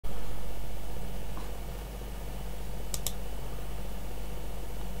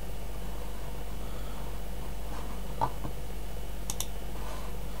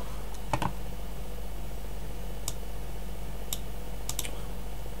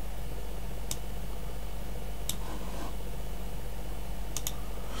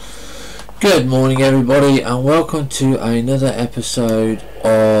Good morning everybody, and welcome to another episode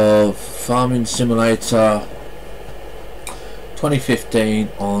of Farming Simulator 2015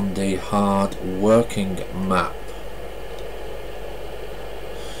 on the HardWorking map.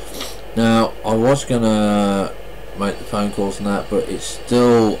 Now I was gonna make the phone calls and that, but it's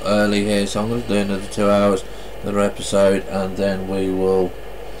still early here, so I'm going to do another 2 hours, another episode, and then we will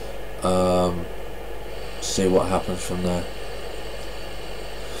see what happens from there.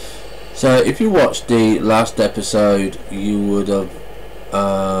 So if you watched the last episode, you would have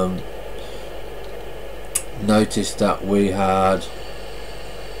noticed that we had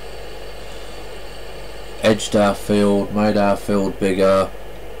edged our field, made our field bigger,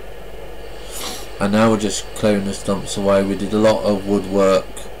 and now we're just clearing the stumps away. We did a lot of woodwork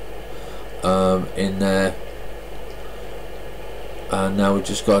in there, and now we've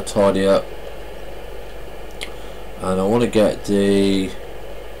just got to tidy up. And I want to get the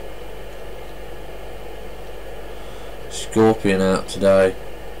scorpion out today.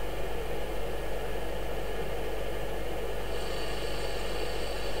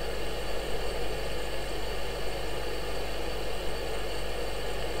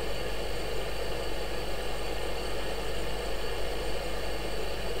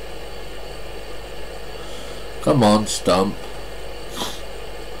 Come on, stump.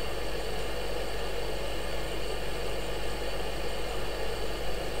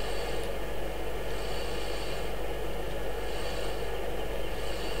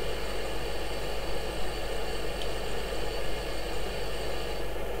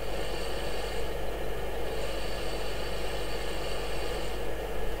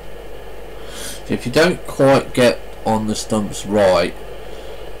 If you don't quite get on the stumps right,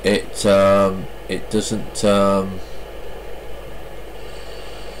 it doesn't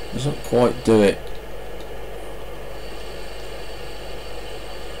quite do it.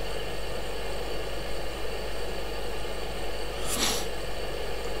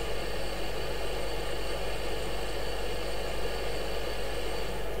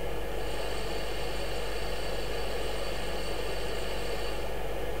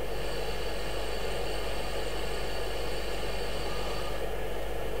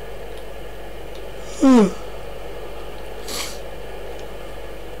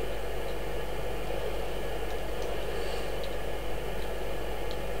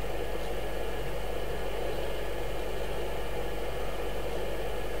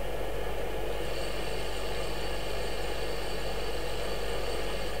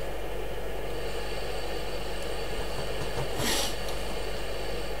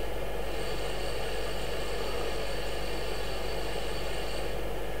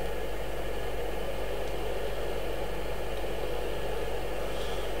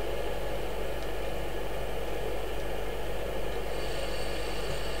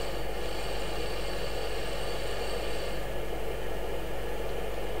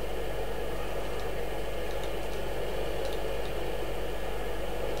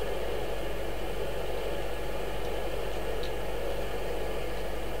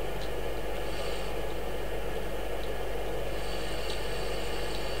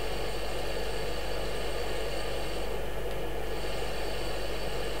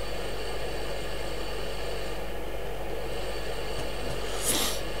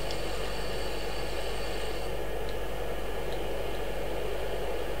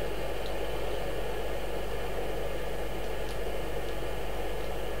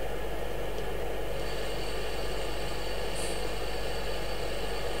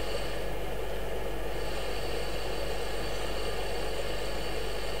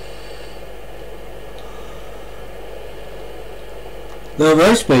 Now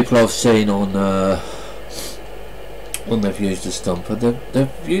most people I've seen on when they've used a stumper, they've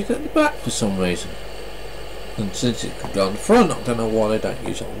used it at the back for some reason, and since it could go on the front, I don't know why they don't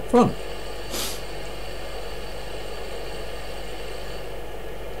use it on the front.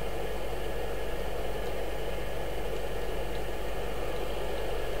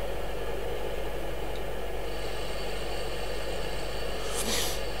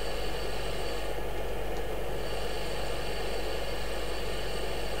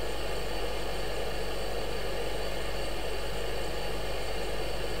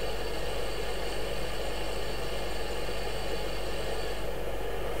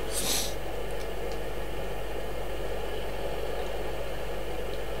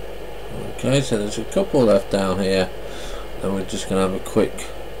 Okay, so there's a couple left down here, and we're just going to have a quick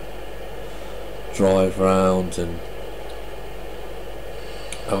drive round and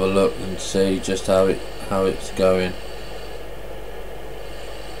have a look and see just how it's going.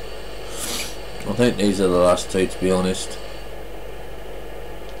 I think these are the last two, to be honest.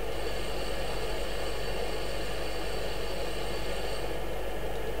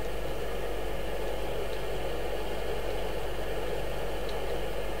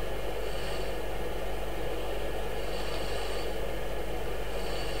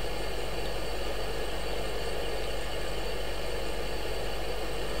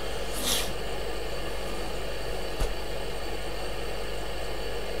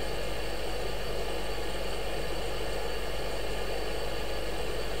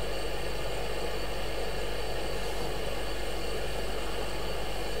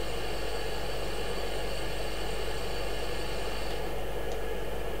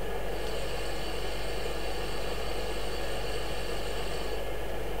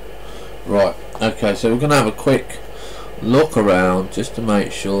 Right, okay, so we're going to have a quick look around just to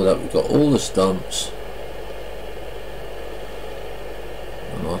make sure that we've got all the stumps,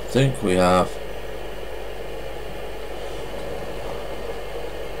 and I think we have.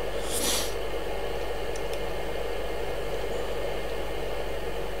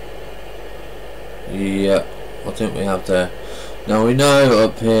 Yeah, I think we have there. Now we know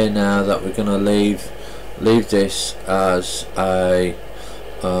up here now that we're going to leave this as a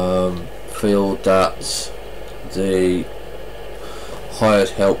field that the hired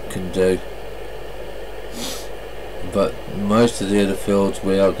help can do, but most of the other fields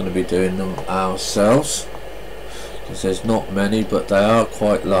we are going to be doing them ourselves, because there's not many, but they are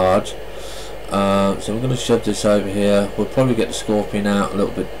quite large. So we're going to shove this over here. We'll probably get the scorpion out a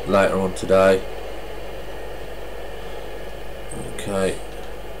little bit later on today. Okay,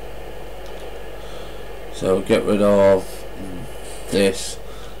 so we'll get rid of this.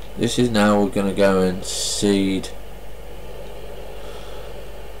 This is now we're going to go and seed.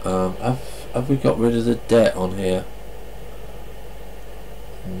 Have we got rid of the debt on here?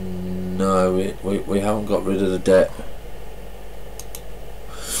 No, we haven't got rid of the debt.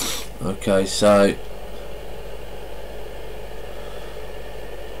 Okay, so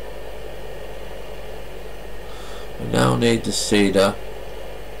we now need the seeder.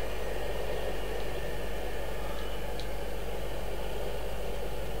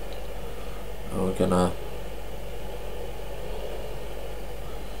 And we're gonna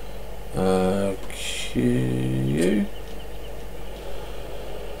Q,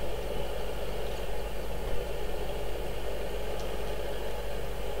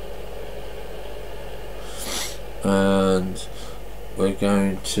 and we're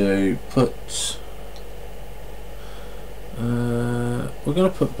going to put we're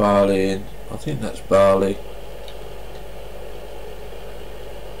going to put barley in. I think that's barley.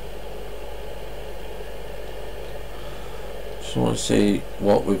 Just want to see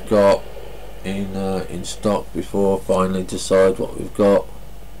what we've got in stock before I finally decide what we've got.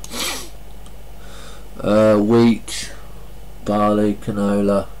 Wheat, barley,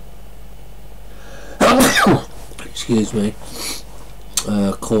 canola. Excuse me.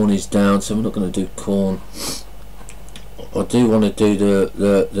 Corn is down, so we're not going to do corn. I do want to do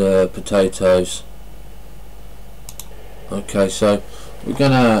the potatoes. Okay, so we're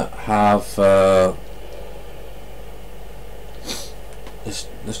going to have let's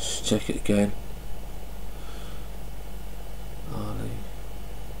just check it again. Barley.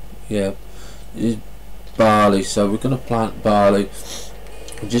 Yeah, it's barley, so we're going to plant barley.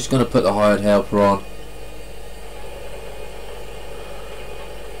 I'm just going to put the hired helper on,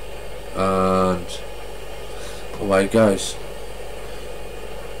 and away it goes.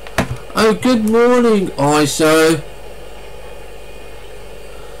 Oh, good morning, ISO.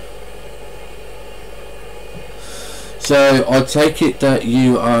 So I take it that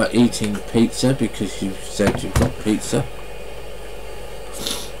you are eating pizza because you said you've got pizza.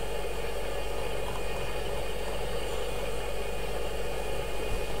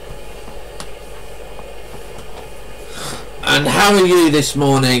 And how are you this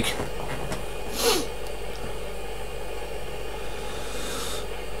morning?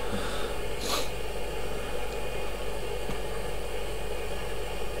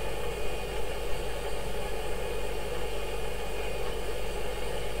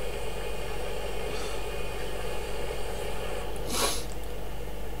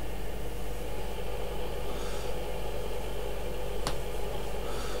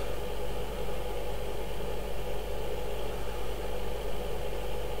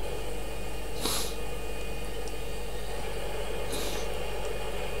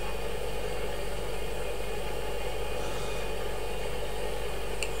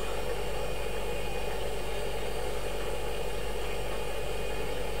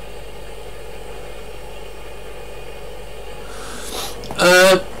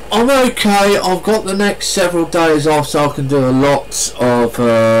 I'm okay. I've got the next several days off, so I can do a lot of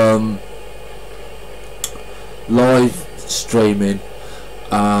live streaming.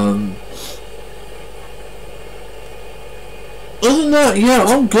 Other than that, yeah,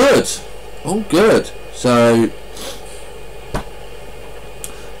 I'm good. I'm good. So, a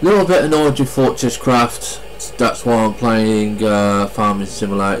little bit annoyed with Fortress Craft. That's why I'm playing Farming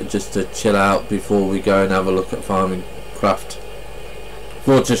Simulator, just to chill out before we go and have a look at Farming Craft.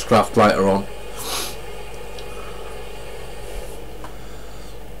 Fortress Craft later on.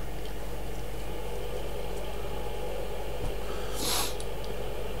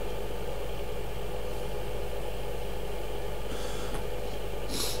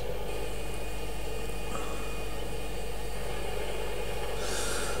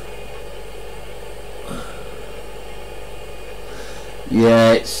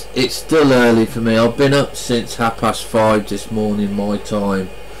 Yeah, it's still early for me. I've been up since 5:30 this morning my time.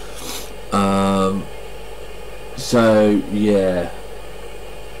 So yeah.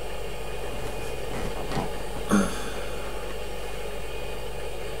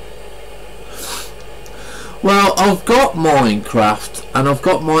 Well, I've got Minecraft and I've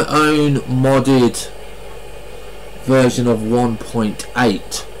got my own modded version of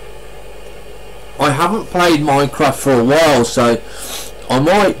 1.8. I haven't played Minecraft for a while, so I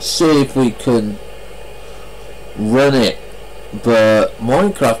might see if we can run it, but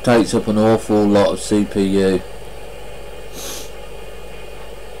Minecraft takes up an awful lot of CPU.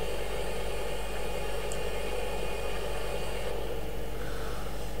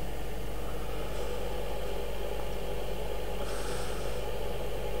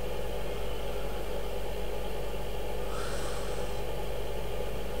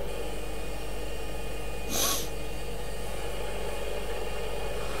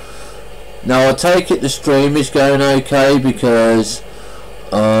 Now I take it the stream is going okay because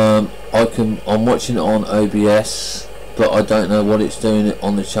I'm watching it on OBS, but I don't know what it's doing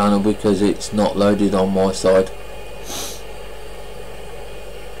on the channel because it's not loaded on my side.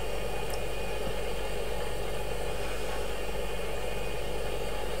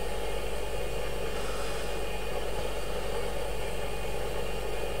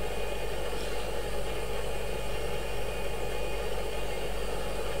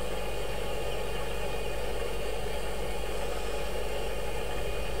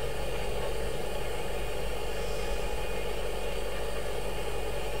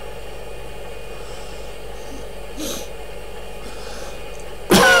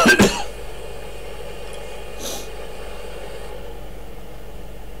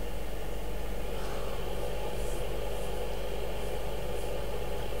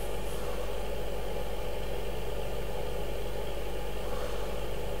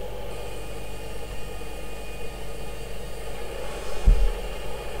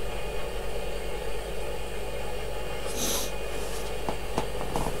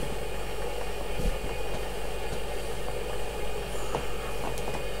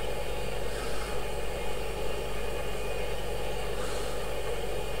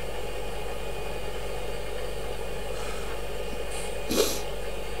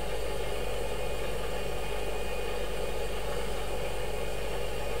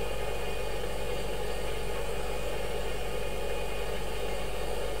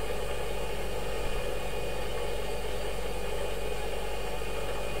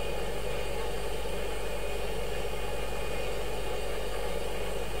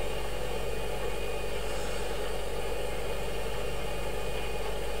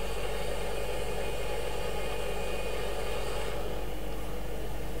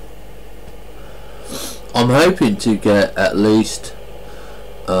 I'm hoping to get at least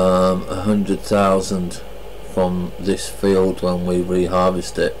 100,000 from this field when we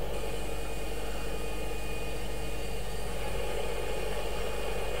reharvest it.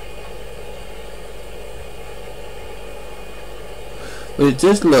 But it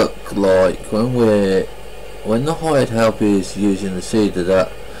does look like when the hired helper is using the seeder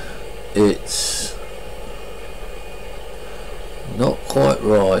that it's not quite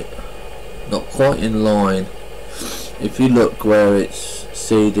right. Not quite in line. If you look where it's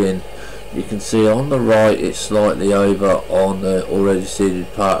seeding, you can see on the right it's slightly over on the already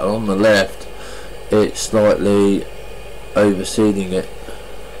seeded part, and on the left it's slightly over seeding it.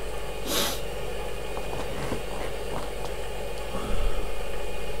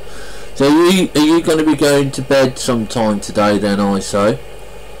 So are you going to be going to bed sometime today then, ISO?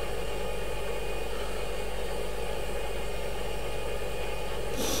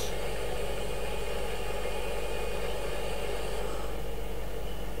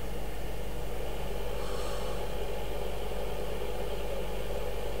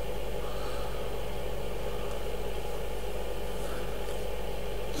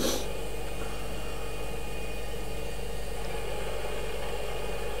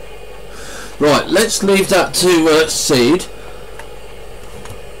 Right, let's leave that to seed.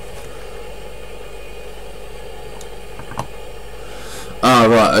 Ah,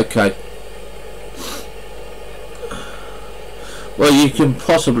 right, okay. Well, you can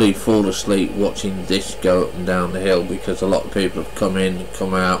possibly fall asleep watching this go up and down the hill because a lot of people have come in and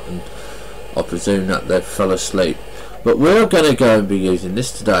come out, and I presume that they fell asleep. But we're going to go and be using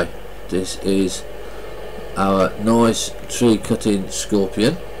this today. This is our nice tree cutting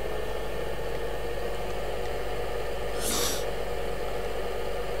scorpion.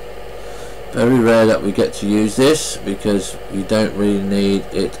 Very rare that we get to use this because you don't really need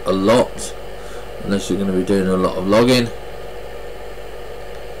it a lot unless you're going to be doing a lot of logging.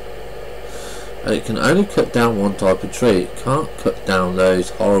 and it can only cut down one type of tree. It can't cut down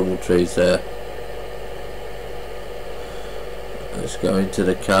those horrible trees there. Let's go into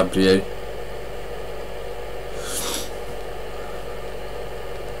the cab view.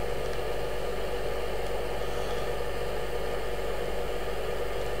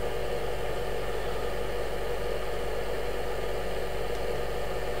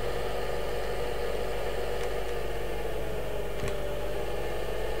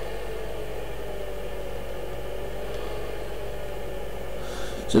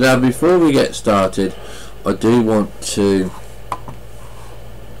 So now, before we get started, I do want to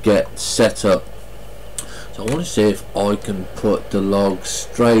get set up. So I want to see if I can put the logs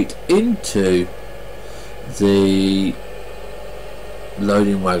straight into the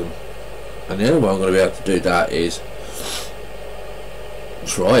loading wagon, and the only way I'm going to be able to do that is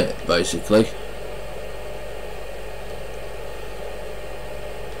try it, basically.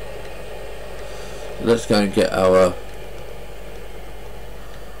 Let's go and get our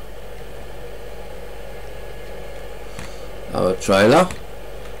trailer.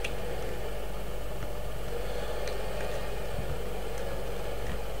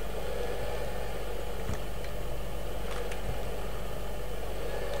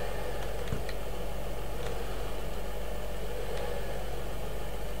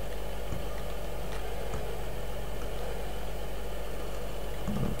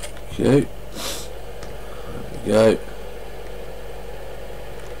 Okay, there we go.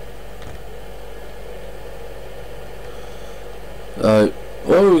 So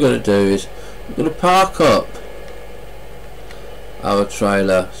what we're going to do is we're going to park up our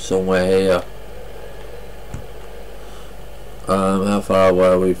trailer somewhere here. How far away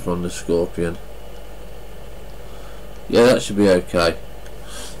are we from the Scorpion? Yeah, that should be okay.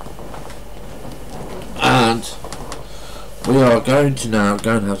 And we are going to now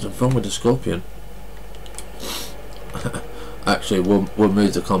go and have some fun with the Scorpion. Actually, we'll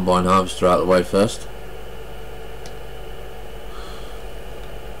move the combine harvester out of the way first.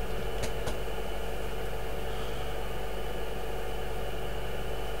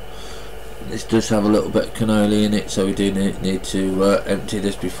 This does have a little bit of cannoli in it, so we do need to empty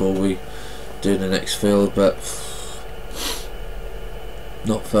this before we do the next field, but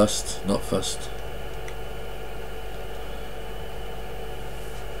not first, not first.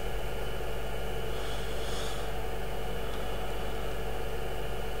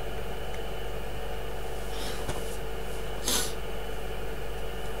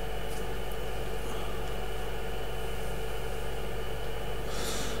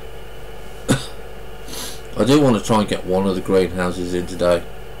 I do want to try and get one of the greenhouses in today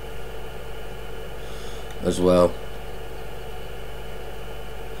as well.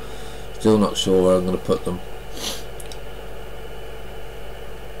 Still not sure where I'm going to put them.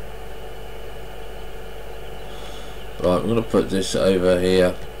 Right, I'm going to put this over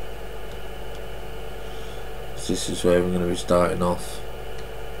here. This is where we're going to be starting off.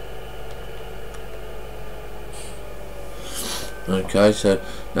 Okay, so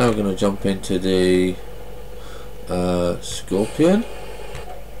now we're going to jump into the Scorpion,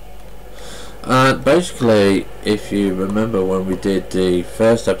 and basically, if you remember when we did the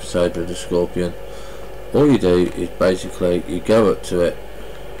first episode of the Scorpion, all you do is basically you go up to it,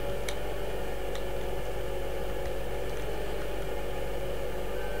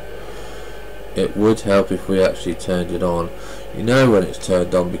 it would help if we actually turned it on. You know when it's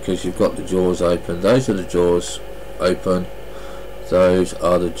turned on because you've got the jaws open. Those are the jaws open, those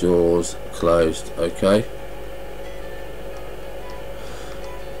are the jaws closed. Okay.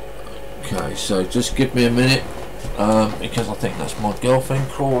 Okay, so just give me a minute, because I think that's my girlfriend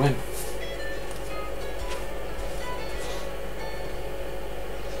crawling.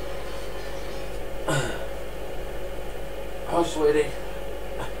 Hi, sweetie.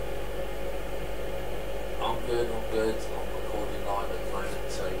 I'm good, I'm good. I'm recording live at the moment,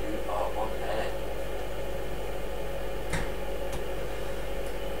 so you are on air.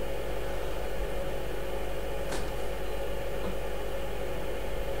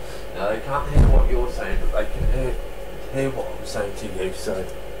 Now they can't hear what you're saying, but they can hear what I'm saying to you, so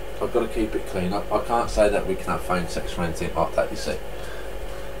I've got to keep it clean. I can't say that we can have phone sex or anything like that, you see.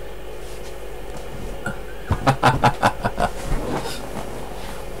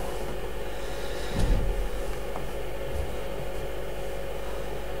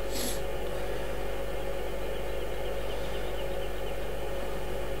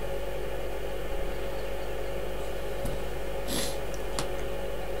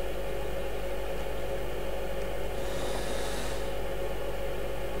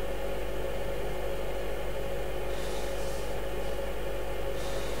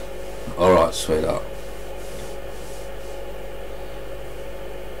 Alright, Alright, sweetheart.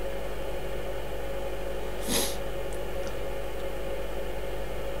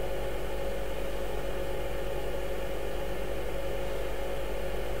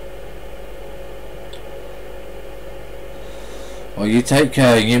 Well, you take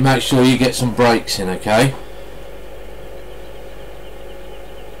care and you make sure you get some breaks in, okay?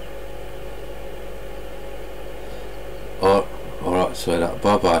 Alright, sweetheart.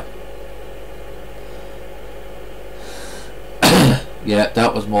 Bye-bye. Yeah,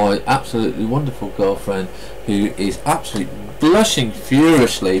 that was my absolutely wonderful girlfriend, who is absolutely blushing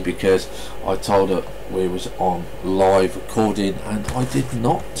furiously because I told her we was on live recording and I did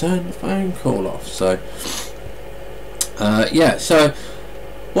not turn the phone call off. So yeah, so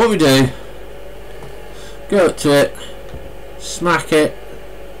what we do, go up to it, smack it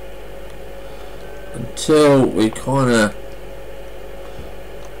until we kind of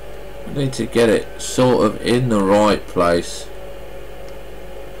need to get it sort of in the right place.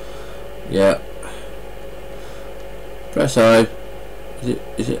 Yeah, press O.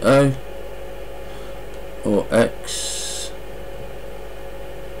 Is it O or X?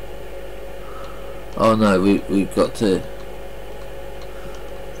 Oh no, we've got to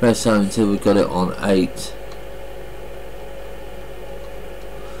press O until we got it on 8.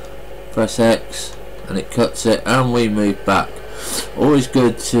 Press X and it cuts it, and we move back. Always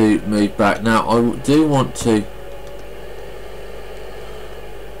good to move back. Now I do want to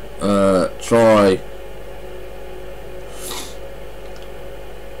try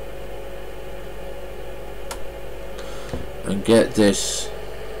and get this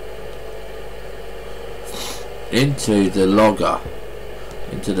into the logger,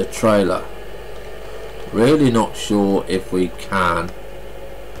 into the trailer. Really not sure if we can.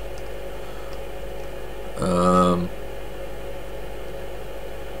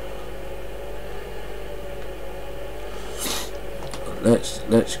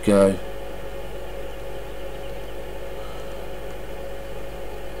 Let's go.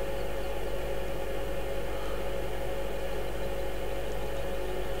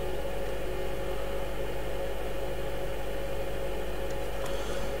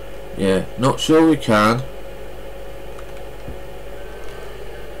 Yeah, not sure we can.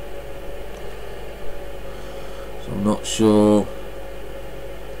 So I'm not sure.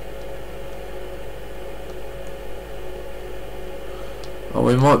 Oh,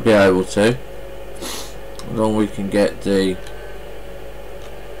 we might be able to. As long as we can get the...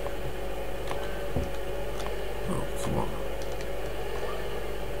 Oh, come on.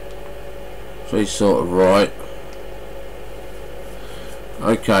 So he's sort of right.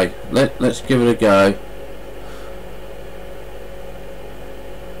 Okay, let's give it a go.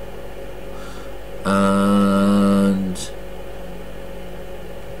 And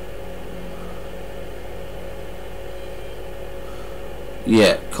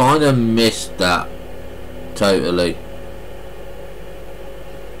yeah, kind of missed that totally.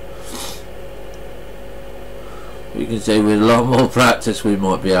 You can see with a lot more practice we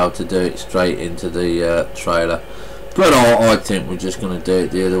might be able to do it straight into the trailer. But I think we're just going to do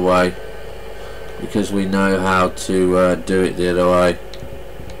it the other way, because we know how to do it the other way.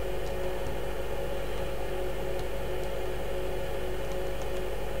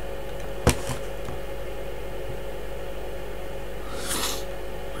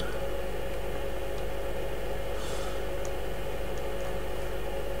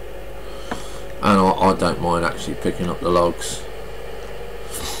 And I don't mind actually picking up the logs.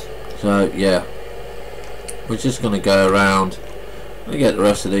 So yeah. We're just going to go around and get the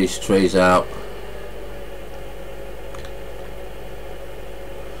rest of these trees out.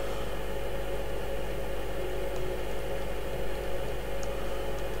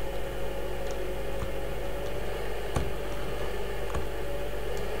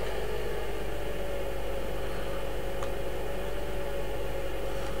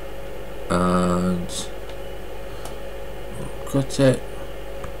 And cut it.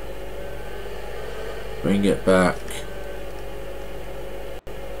 Bring it back.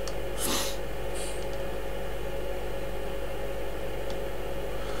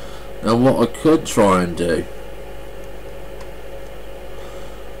 Now what I could try and do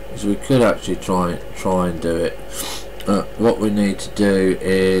is we could actually try and do it. What we need to do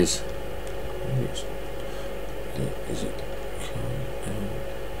is it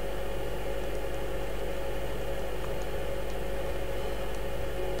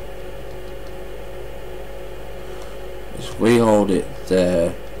we hold it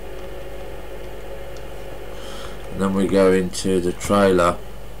there and then we go into the trailer.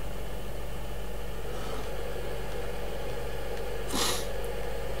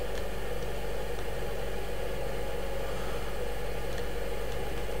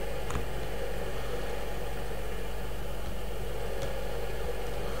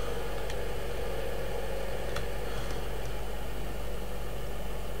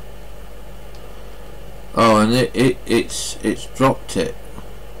 and it's dropped it.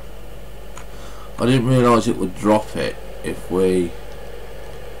 I didn't realise it would drop it if we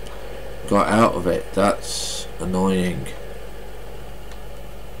got out of it. That's annoying.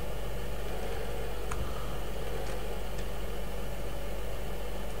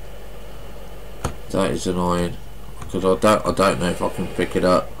 That is annoying, because I don't know if I can pick it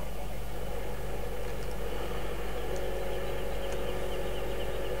up.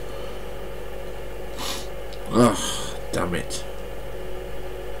 Ugh, damn it.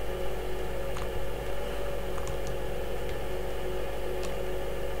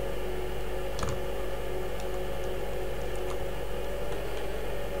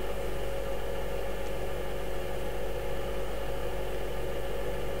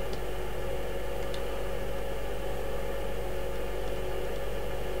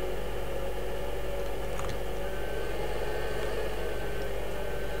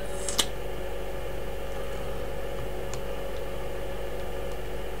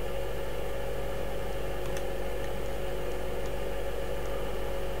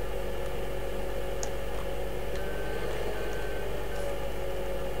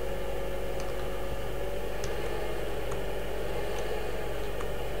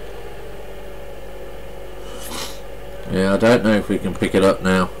 Yeah, I don't know if we can pick it up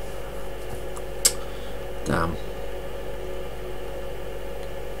now. Damn.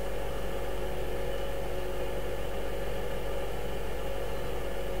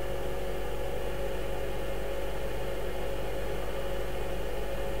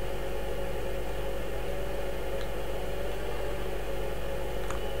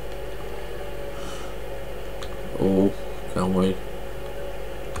 Oh, can we?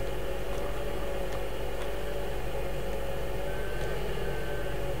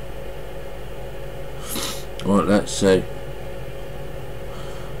 Right, let's see.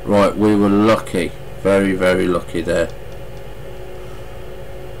 Right, we were lucky. Very, very lucky there.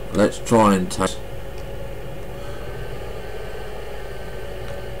 Let's try and take...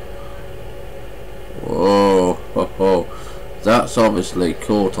 Whoa, ho, ho. That's obviously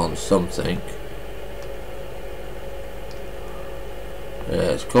caught on something.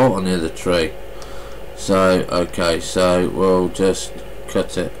 Yeah, it's caught on the other tree. So, okay, so we'll just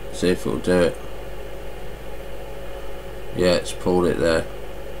cut it, see if it'll do it. Yeah, it's pulled it there.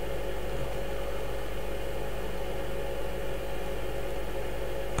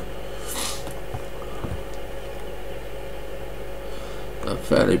 A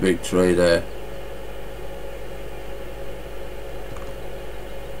fairly big tree there.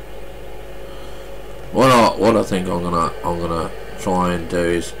 What I think I'm gonna try and do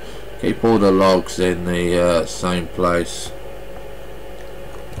is keep all the logs in the same place.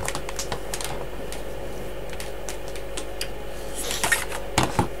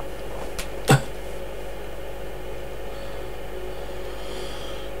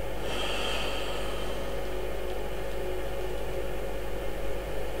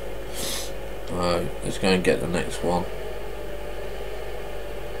 Let's go and get the next one.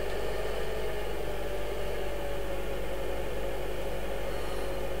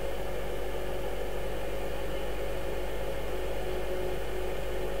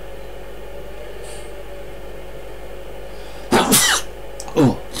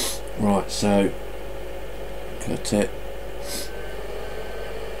 Oh, right, so cut it.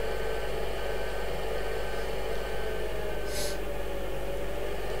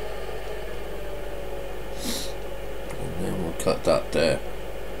 Cut that there.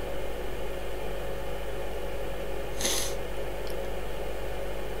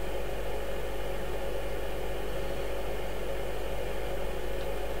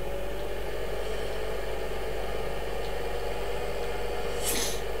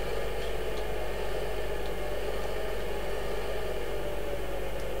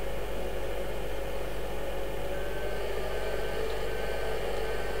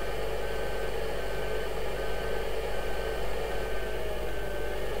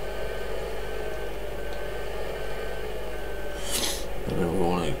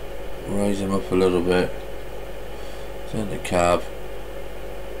 Raise him up a little bit. Turn the cab.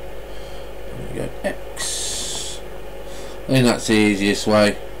 There we go. X. I think that's the easiest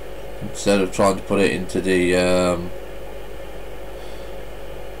way. Instead of trying to put it into the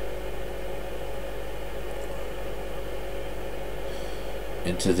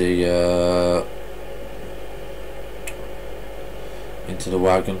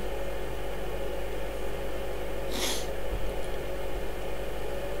wagon.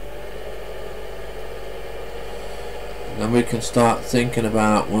 Then we can start thinking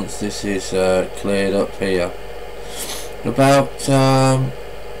about, once this is cleared up here, about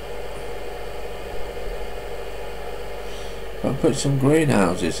I put some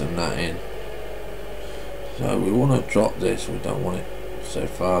greenhouses and that in. So we want to drop this, we don't want it so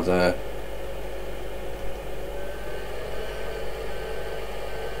far there.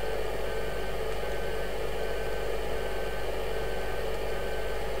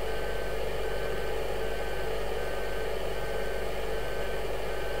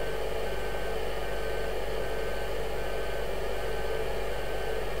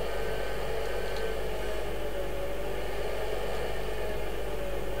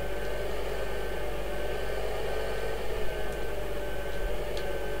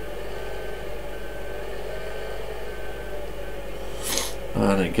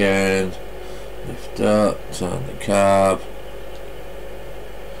 And again, lift up, turn the cab,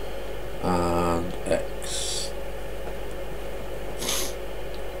 and X.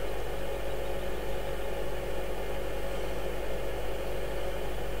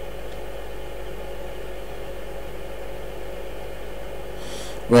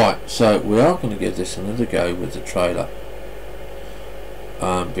 Right, so we are going to give this another go with the trailer.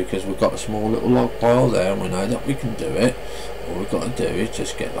 Because we've got a small little log pile there and we know that we can do it. All we've got to do is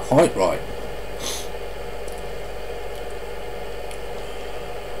just get the height right.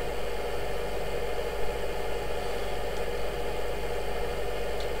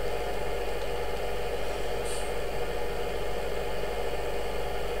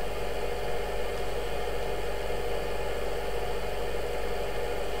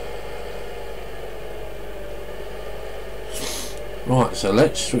 Right, so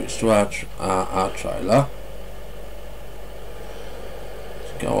let's switch to our trailer.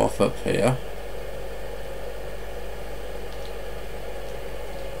 Let's go off up here.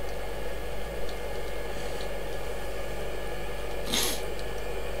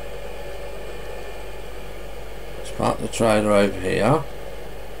 Let's park the trailer over here.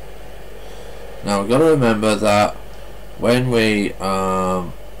 Now we've got to remember that when we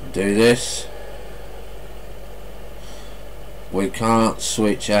do this, we can't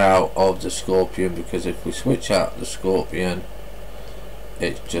switch out of the Scorpion, because if we switch out the Scorpion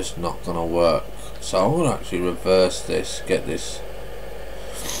it's just not going to work. So I'm going to actually reverse this, get this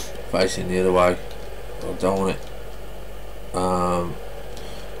facing the other way. I don't want it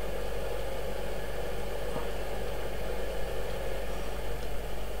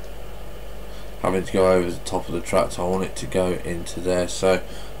having to go over the top of the track, so I want it to go into there. So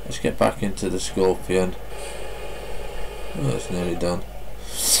let's get back into the Scorpion. Oh, that's nearly done.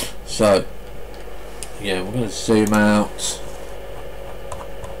 So yeah, we're going to zoom out.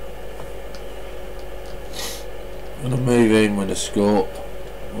 I'm going to move in with the Scorp.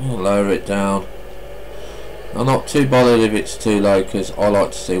 I'm going to lower it down. I'm not too bothered if it's too low, because I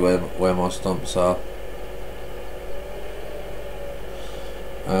like to see where my stumps are.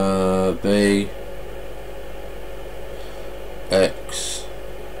 B, X.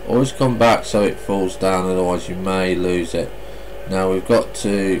 Always come back so it falls down, otherwise you may lose it. Now we've got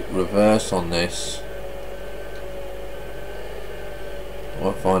to reverse on this.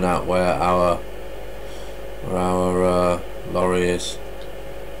 I'll find out where our lorry is.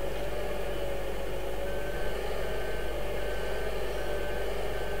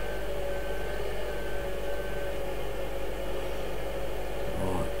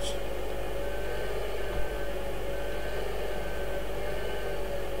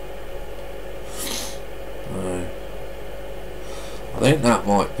 I think that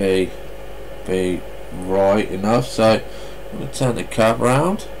might be right enough, so I'm going to turn the cab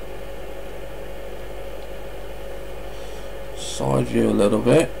round, side view a little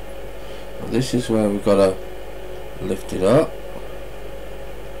bit, and this is where we've got to lift it up.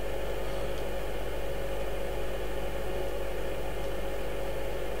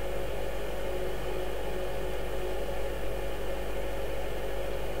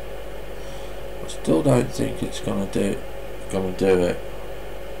 I still don't think it's going to do it.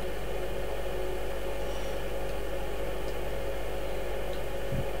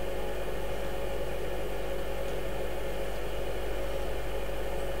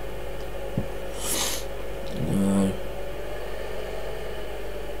 No.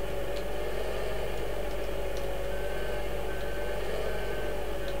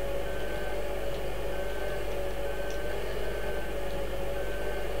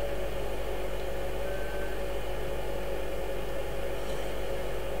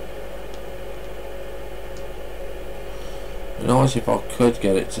 Nice if I could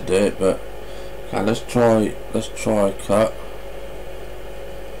get it to do it, but okay, let's try a cut.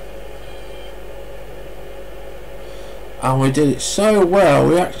 And we did it so well,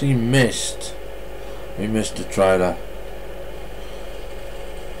 we actually missed the trailer.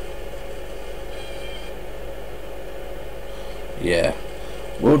 yeah,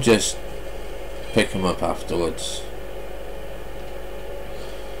 we'll just pick them up afterwards.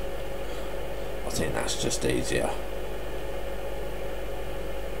 I think that's just easier.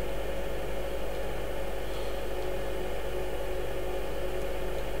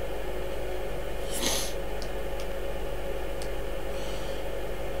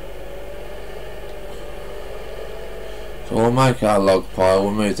 So we'll make our log pile,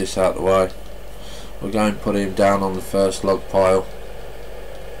 we'll move this out of the way. We're going to put him down on the first log pile.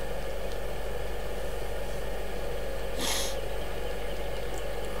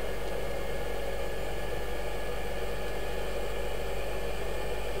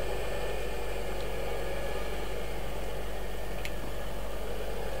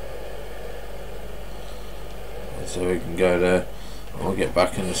 So we can go there, and we'll get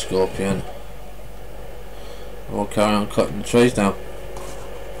back in the scorpion. And we'll carry on cutting the trees down.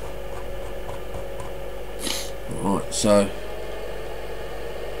 Right, so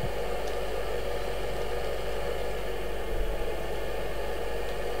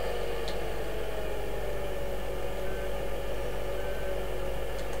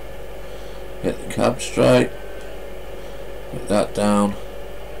get the cab straight, get that down.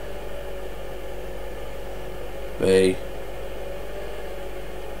 B.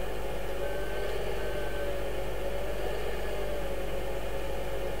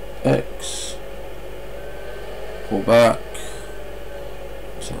 X. Pull back.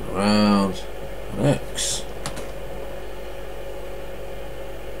 Turn around. And X.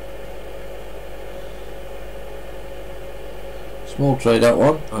 Small tree that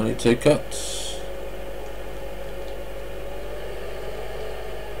one, only 2 cuts.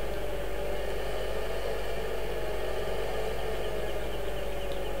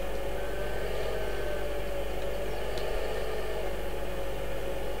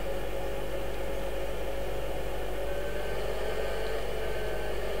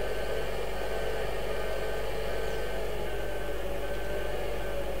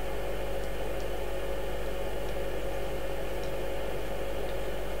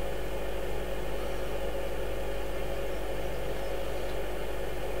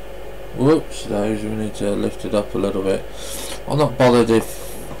 Whoops, those we need to lift it up a little bit. I'm not bothered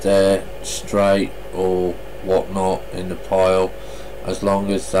if they're straight or whatnot in the pile, as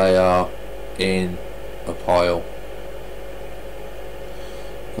long as they are in a pile,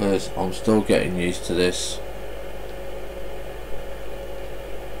 because I'm still getting used to this.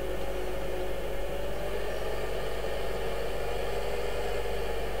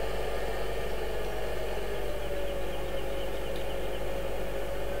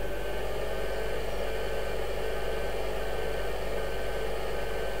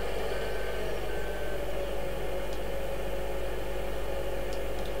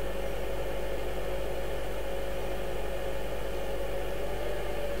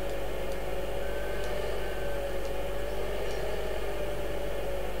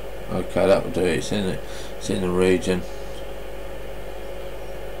 Okay, that will do it. It's in the region.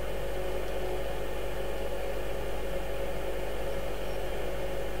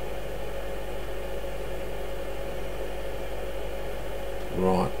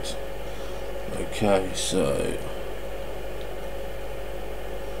 Right. Okay, so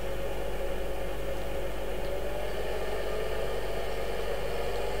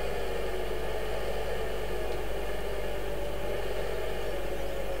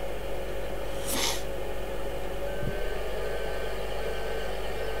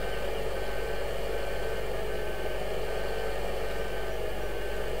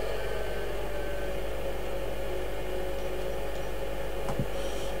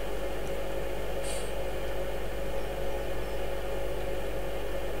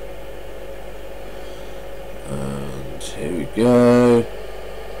here we go.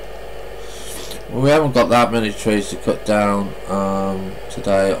 Well, we haven't got that many trees to cut down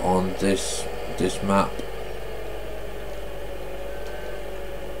today on this map.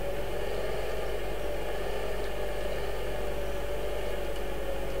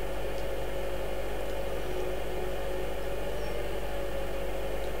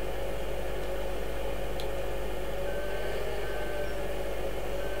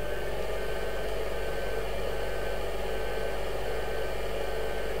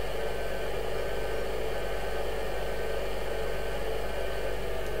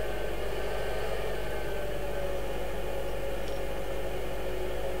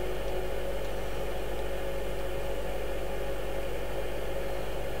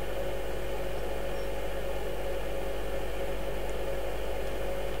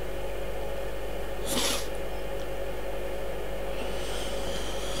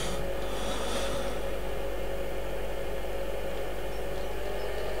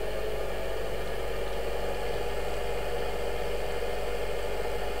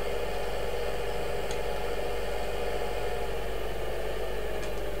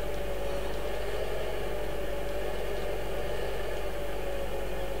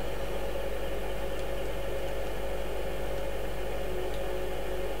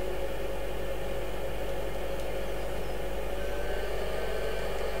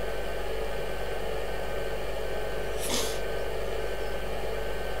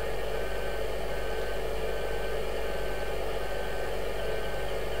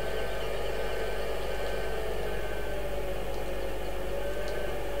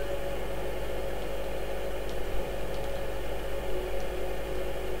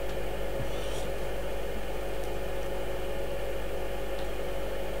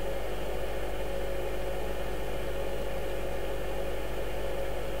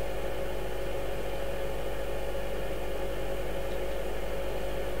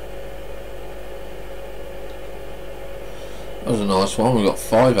 was a nice one. We got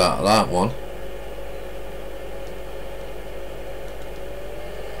 5 out of that one.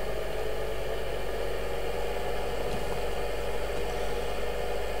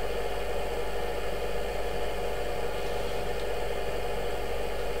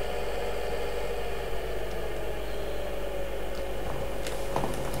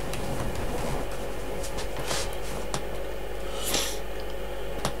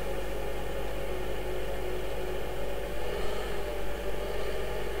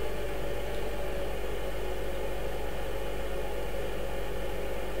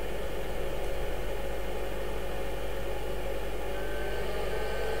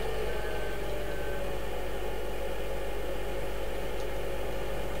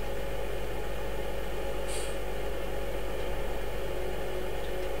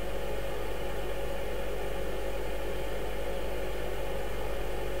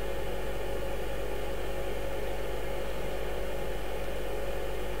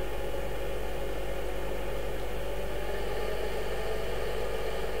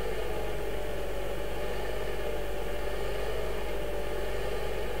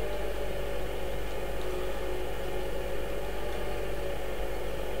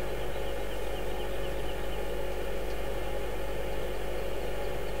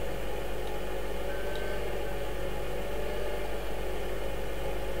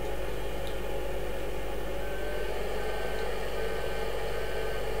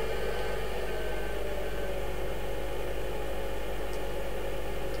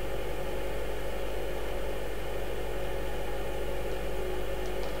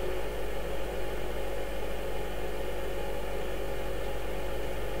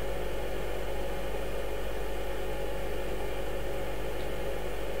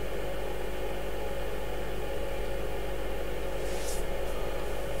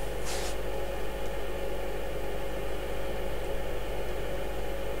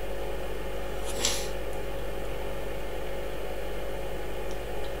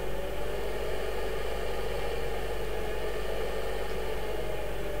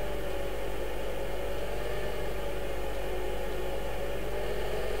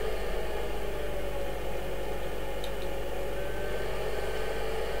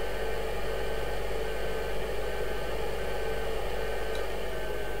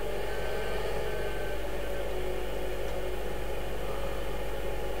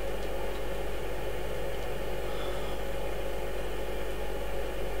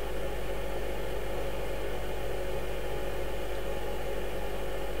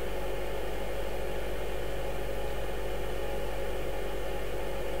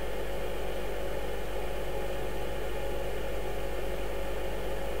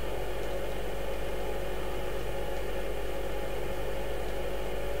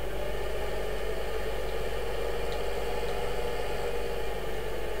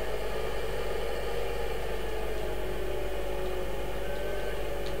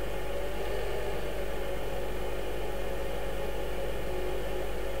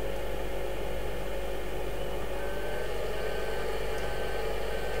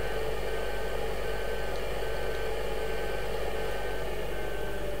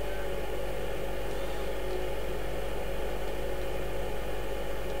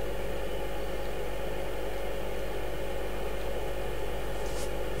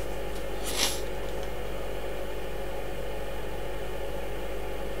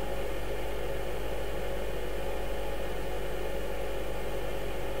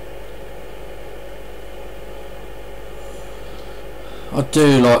 I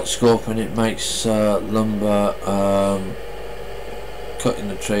do like scorpion. It makes lumber, cutting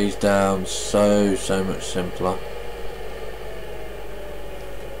the trees down so much simpler.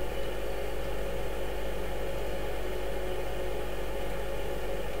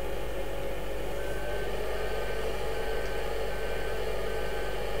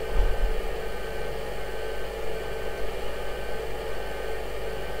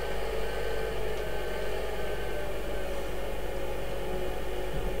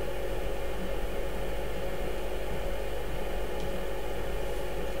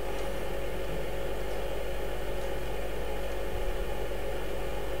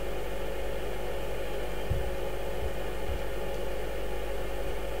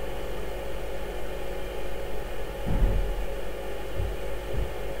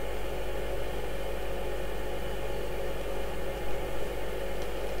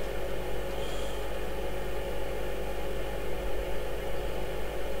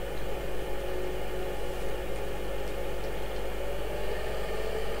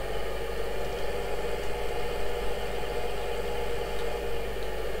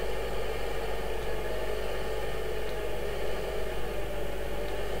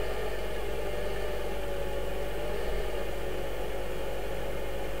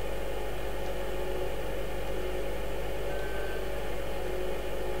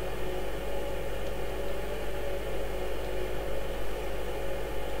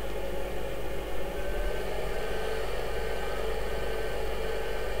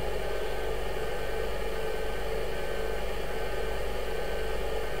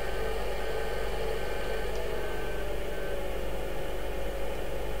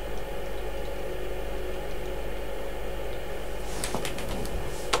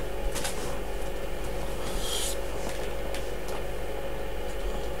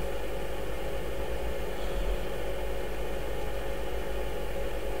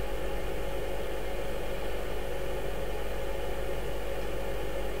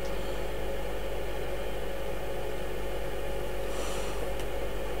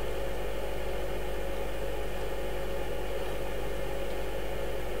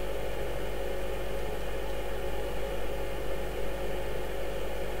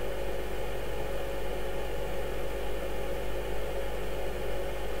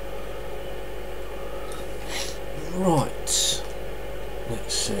 Right,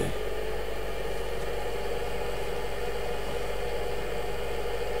 let's see.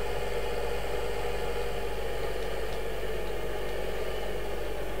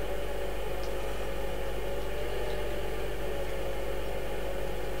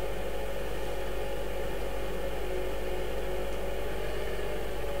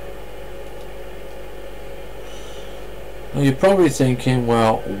 Now you're probably thinking,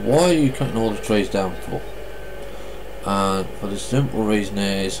 well, why are you cutting all the trees down for? And for the simple reason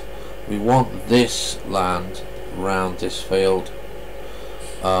is we want this land round this field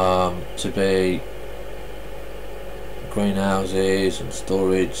to be greenhouses and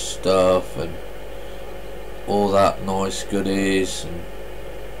storage stuff and all that nice goodies, and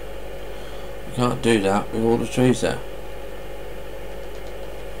you can't do that with all the trees there.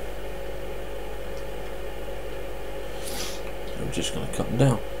 I'm just going to cut them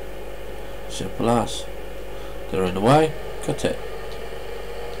down. Simple as. They're in the way, cut it.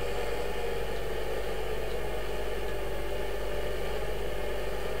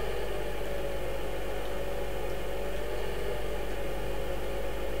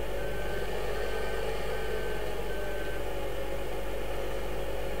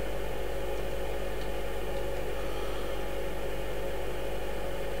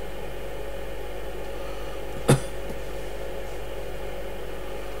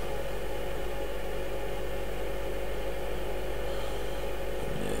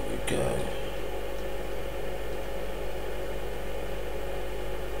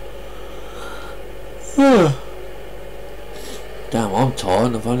 Damn, I'm tired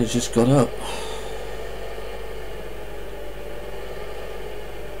and I've only just got up.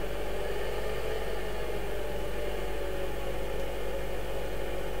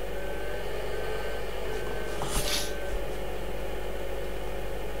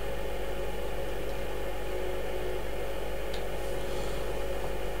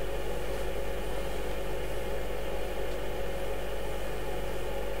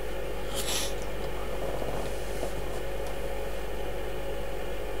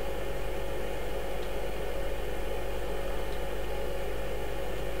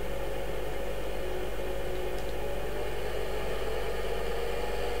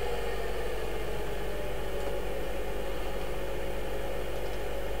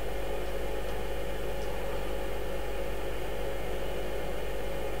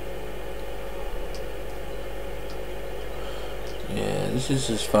 This is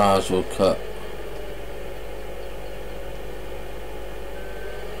as far as we'll cut.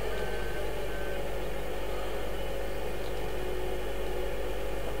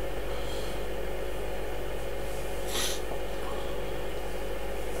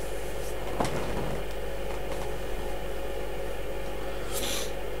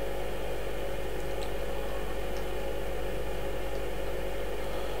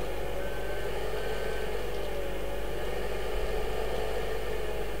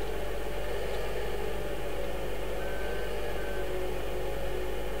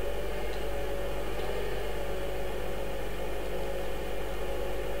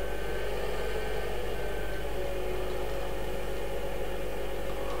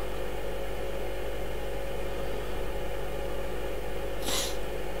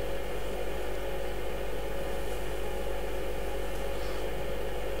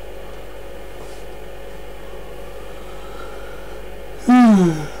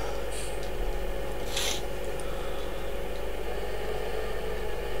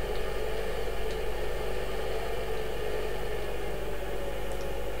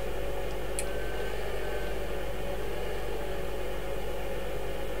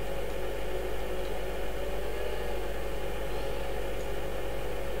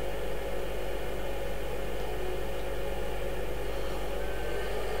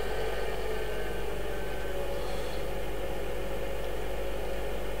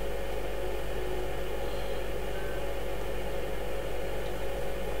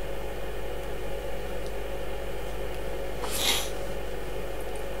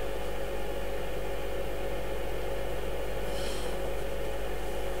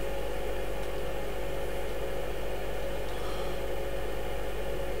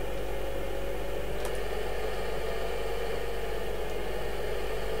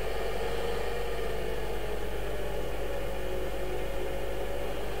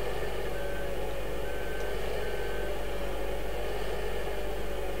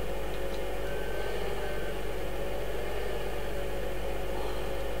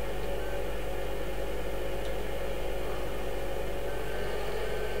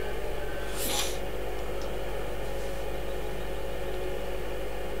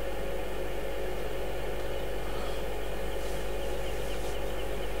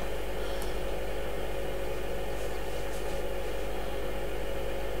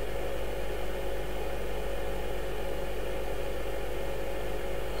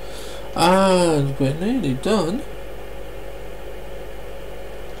 And we're nearly done.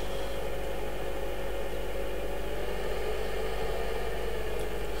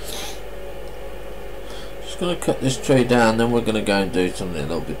 Just going to cut this tree down, then we're going to go and do something a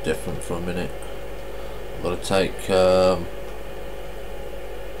little bit different for a minute. I've got to take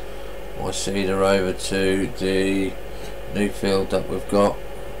my seeder over to the new field that we've got.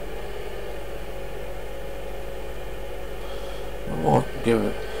 I might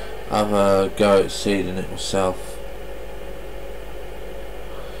have a go at seeding it myself.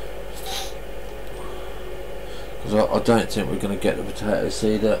 Because I don't think we're going to get the potato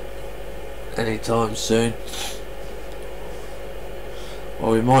seeder anytime soon.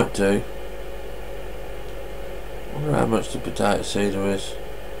 Well, we might do. I wonder how much the potato seeder is.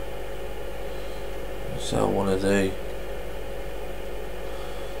 I'll sell one of the.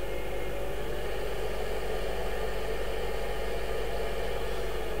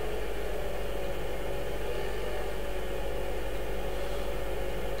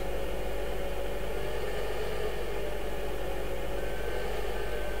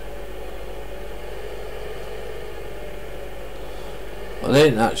 I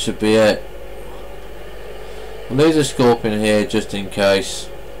think that should be it. We'll leave the scorpion here just in case.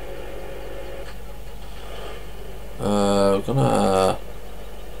 We're gonna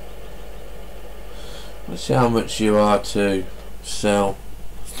let's see how much you are to sell.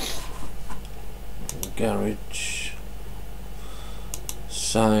 Garage,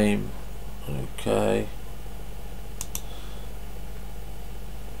 same. Okay,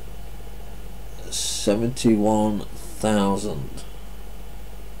 71,000.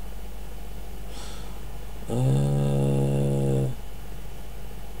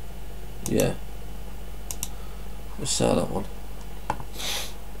 Yeah, let's sell that one.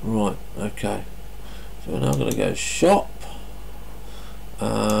 Right, okay. So we're now going to go shop,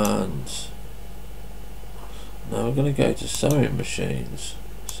 and now we're going to go to sewing machines.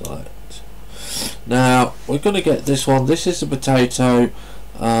 Select. Now we're going to get this one. This is a potato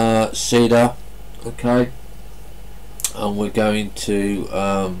seeder, okay, and we're going to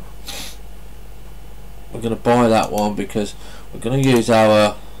buy that one because we're going to use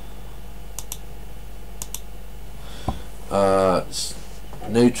our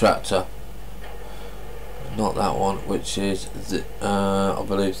new tractor, not that one, which is the, I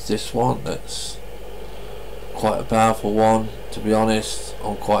believe this one. That's quite a powerful one, to be honest.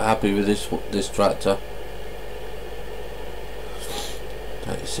 I'm quite happy with this tractor.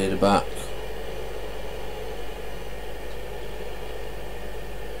 Take you see the back.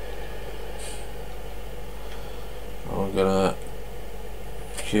 I'm gonna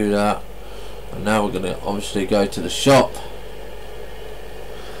cue that, and now we're gonna obviously go to the shop,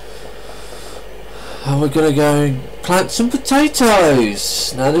 and we're gonna go and plant some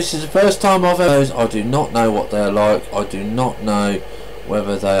potatoes. Now this is the first time I've ever those. I do not know what they're like. I do not know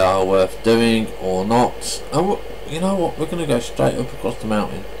whether they are worth doing or not. And you know what? We're gonna go straight up across the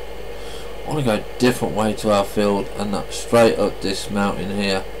mountain. I want to go a different way to our field, and that's straight up this mountain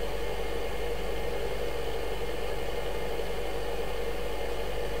here.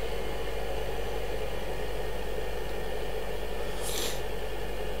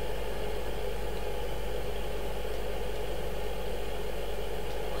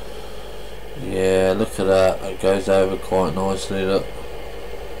 Yeah, look at that. It goes over quite nicely, look.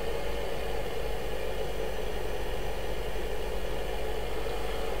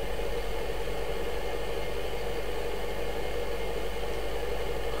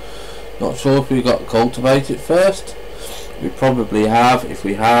 Not sure if we've got to cultivate it first. We probably have. If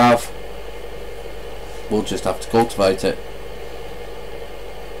we have, we'll just have to cultivate it.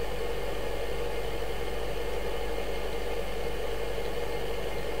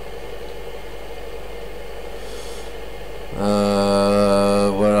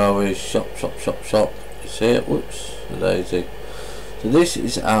 Where are we? Shop. You see it? Whoops, the daisy. So this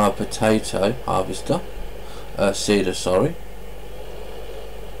is our potato harvester, seeder, sorry.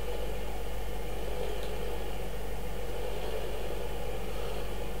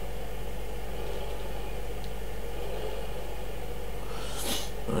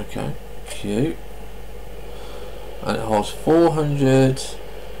 Okay, cute. And it holds 400.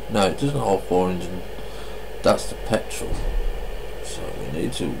 No, it doesn't hold 400. That's the petrol. So we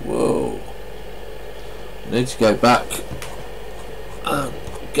need to, whoa, we need to go back and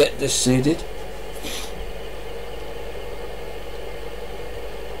get this seeded.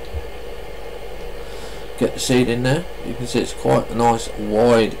 Get the seed in there. You can see it's quite a nice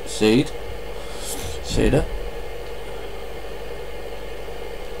wide seeder.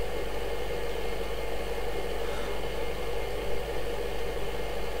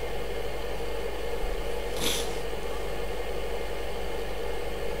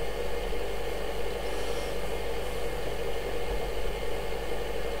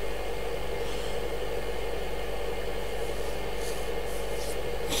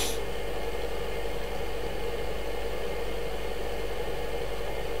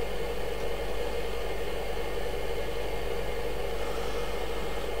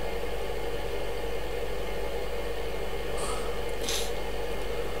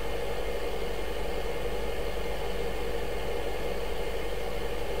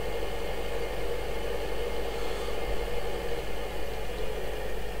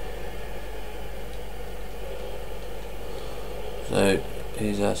 So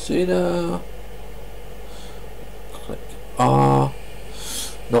here's our seeder. Click R.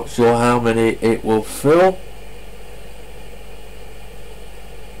 Not sure how many it will fill.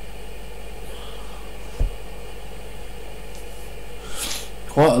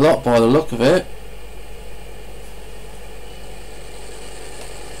 Quite a lot by the look of it.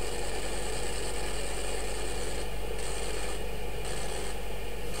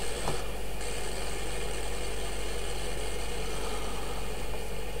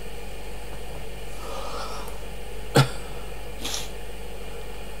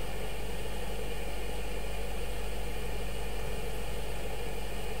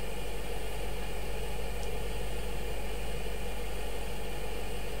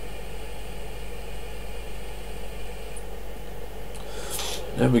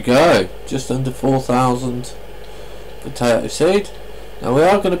 There we go, just under 4,000 potato seed. Now we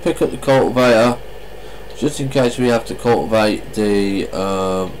are going to pick up the cultivator just in case we have to cultivate the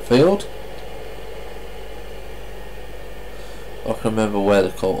field. I can remember where the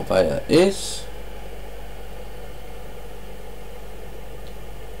cultivator is.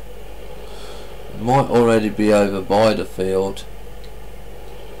 It might already be over by the field.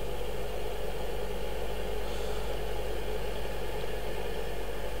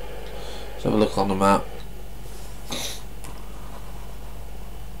 Let's have a look on the map.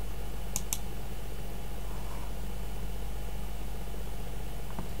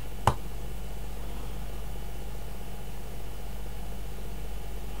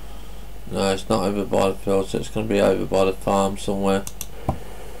 No, it's not over by the field, so it's going to be over by the farm somewhere.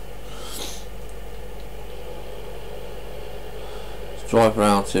 Let's drive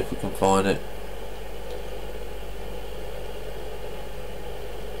around, see if we can find it.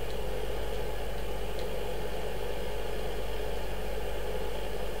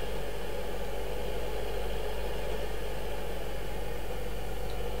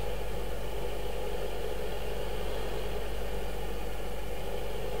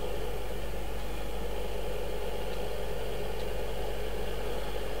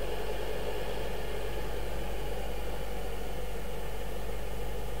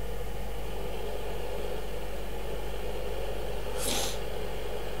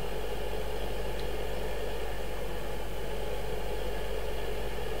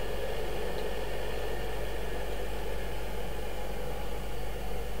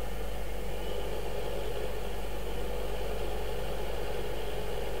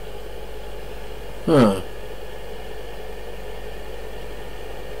 Huh.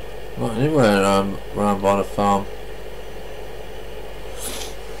 Right, anywhere round by the farm.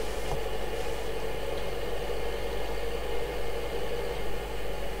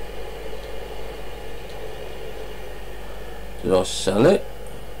 Did I sell it?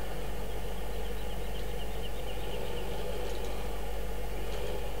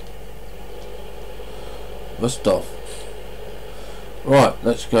 Must have. Right,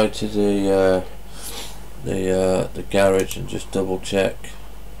 let's go to the garage and just double check.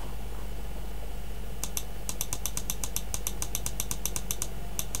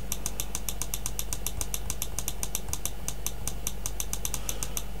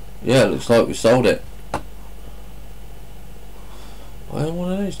 Yeah, looks like we sold it. I own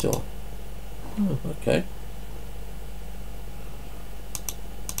one of these, do I? Oh, okay.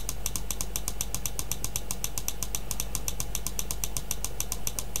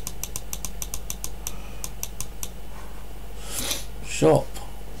 Shop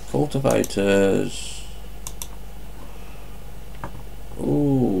cultivators.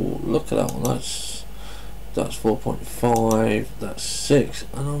 Ooh, look at that one. That's 4.5. That's 6,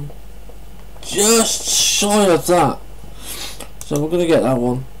 and I'm just shy of that. So we're gonna get that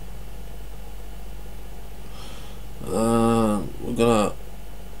one. We're gonna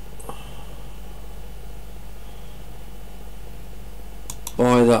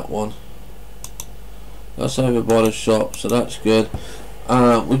buy that one. That's over by the shop, so that's good.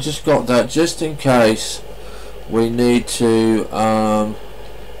 We just got that just in case we need to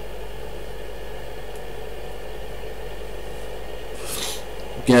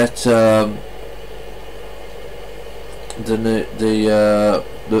get the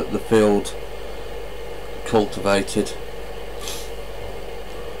field cultivated.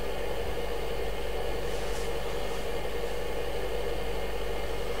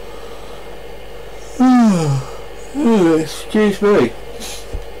 Excuse me.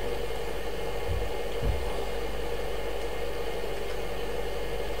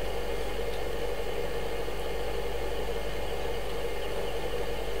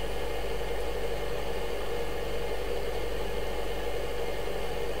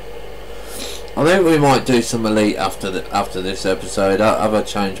 I think we might do some elite after this episode. Have a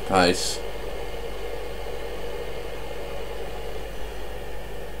change pace.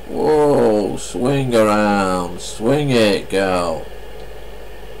 Whoa, swing around, swing it, girl.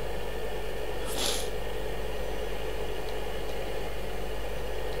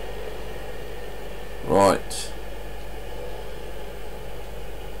 Right.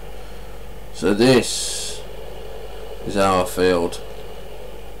 So this is our field.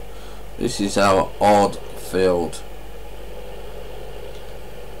 This is our odd field.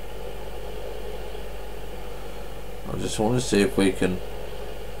 I just want to see if we can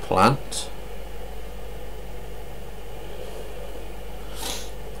plant.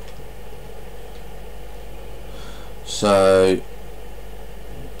 So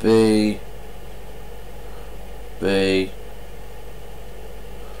B,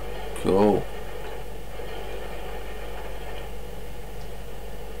 cool.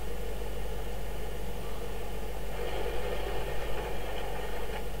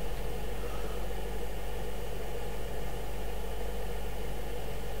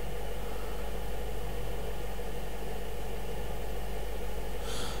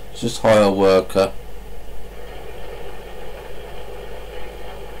 Just hire a worker.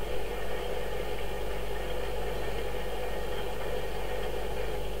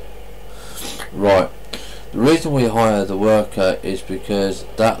 Right, the reason we hire the worker is because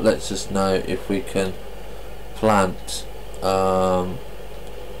that lets us know if we can plant the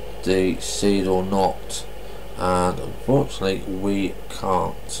seed or not, and unfortunately we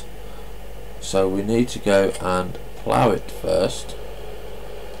can't, so we need to go and plough it first.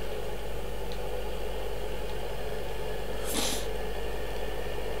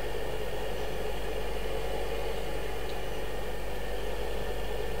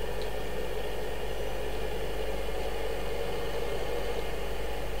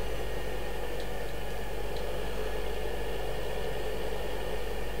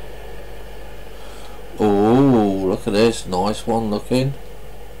 Oh, look at this, nice one looking.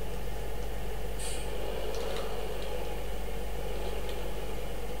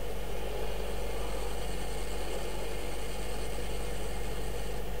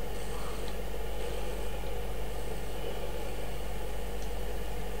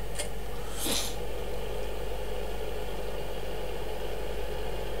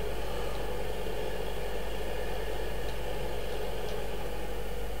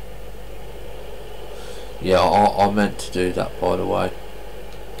 Yeah, I meant to do that, by the way.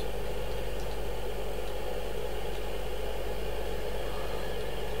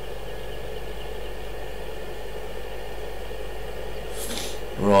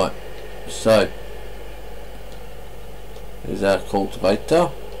 Right, so here's our cultivator.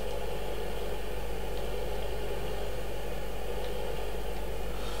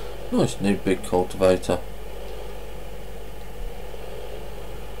 Nice new big cultivator.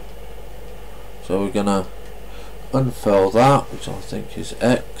 So we're gonna unfurl that, which I think is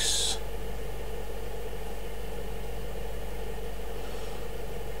X.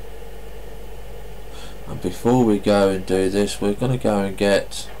 And before we go and do this, we're gonna go and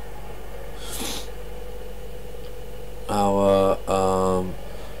get our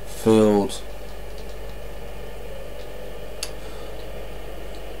field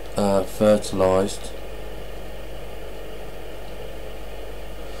fertilized,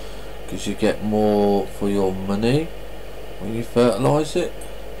 because you get more for your money when you fertilize it.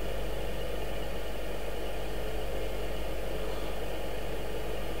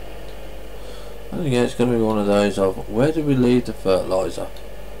 And again, it's going to be one of those of, where do we leave the fertilizer?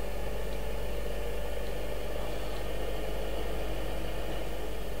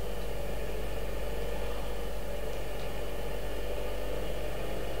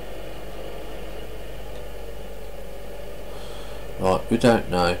 Right, we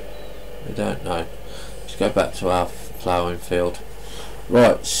don't know. We don't know. Let's go back to our ploughing field.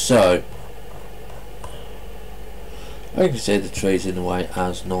 Right, so you can see the trees in the way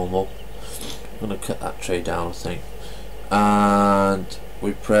as normal. I'm going to cut that tree down, I think. And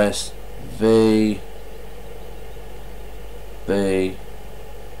we press V, B,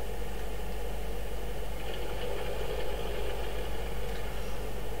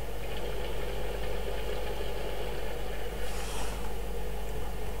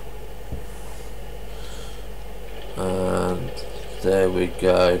 and there we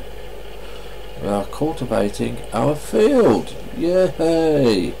go. We are cultivating our field.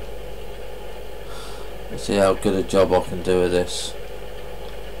 Yay! Let's see how good a job I can do with this.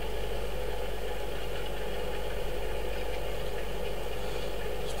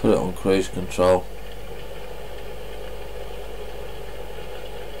 Let's put it on cruise control.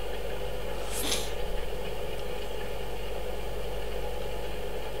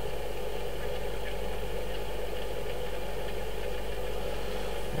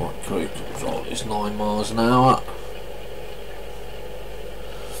 cruise control is 9 miles an hour.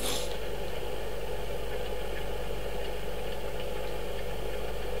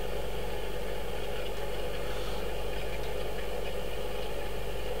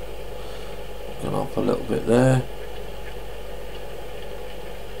 Gone up a little bit there.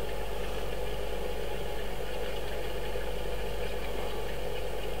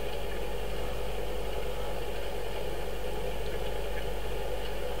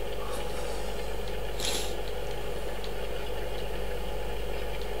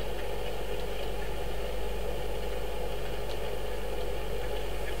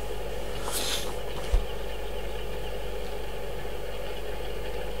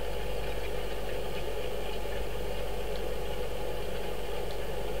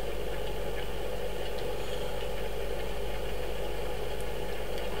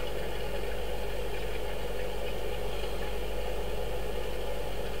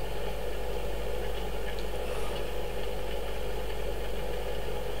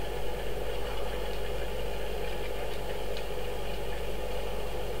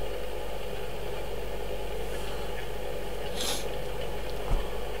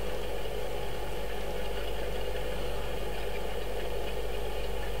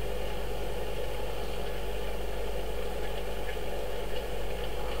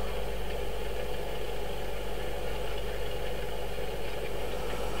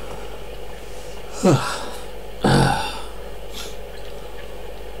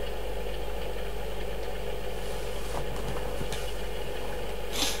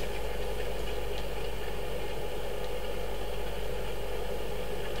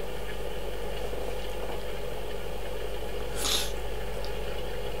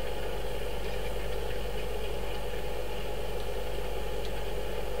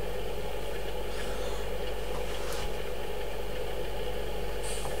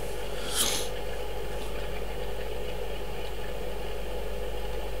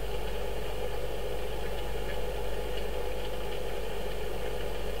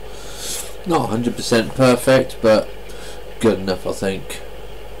 Not 100% perfect, but good enough, I think.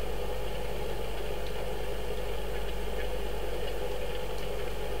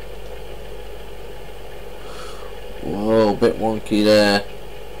 Whoa, a bit wonky there.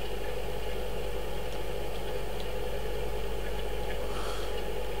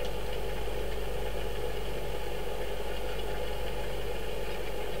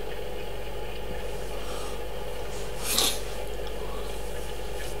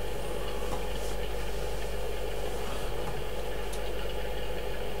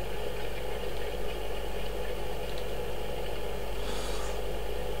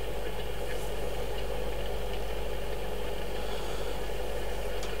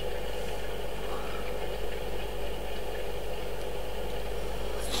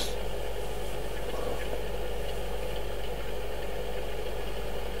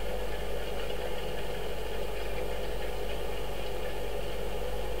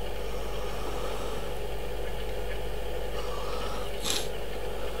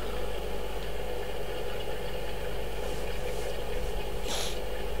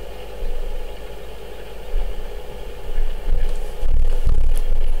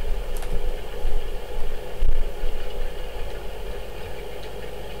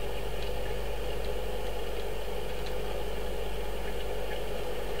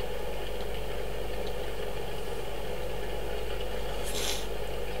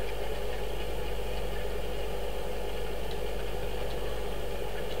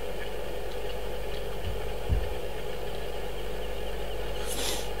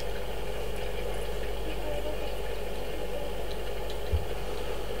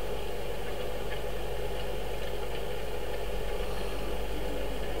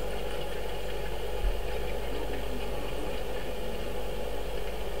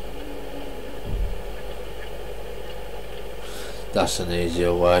 That's an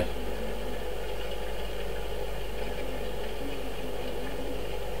easier way.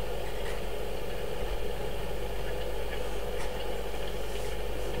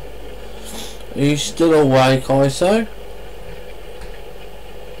 Are you still awake, ISO?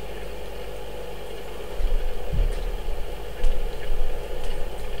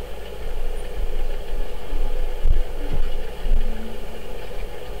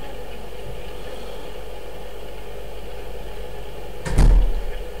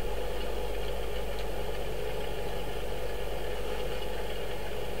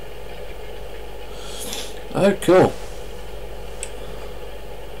 Oh, cool.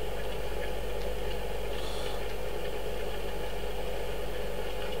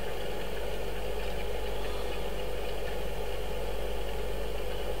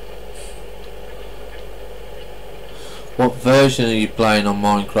 What version are you playing on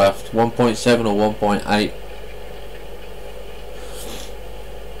Minecraft? 1.7 or 1.8?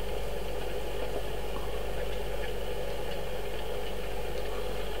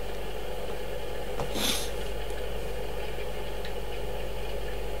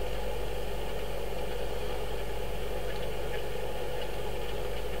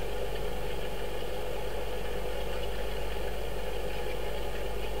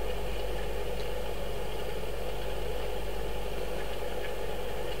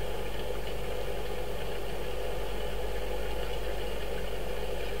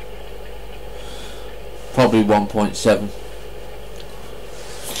 Probably 1.7.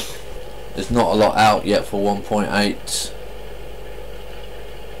 There's not a lot out yet for 1.8.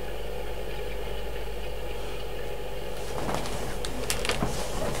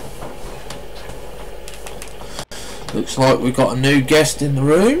 Looks like we've got a new guest in the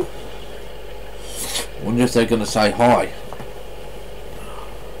room. Wonder if they're going to say hi.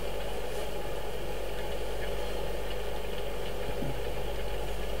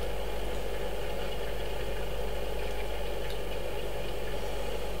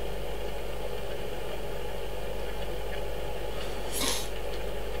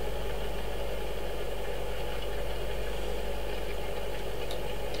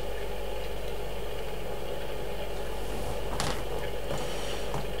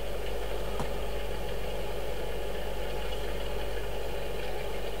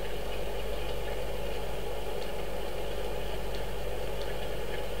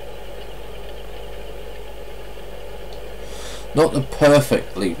 Not the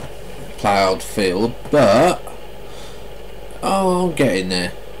perfectly ploughed field, but oh, I'm getting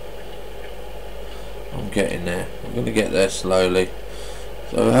there. I'm getting there. I'm going to get there slowly.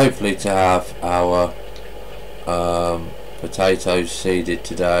 So hopefully to have our potatoes seeded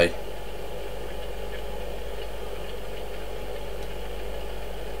today.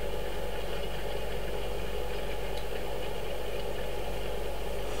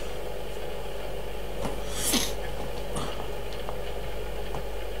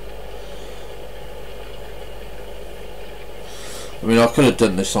 I mean, I could have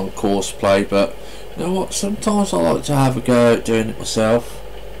done this on course play, but you know what, sometimes I like to have a go at doing it myself.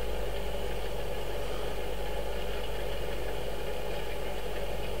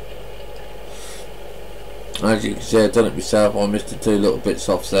 As you can see, I've done it myself. I missed the two little bits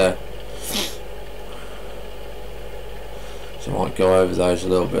off there, so I might go over those a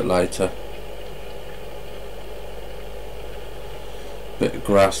little bit later. Bit of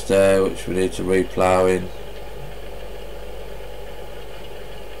grass there which we need to re-plough in.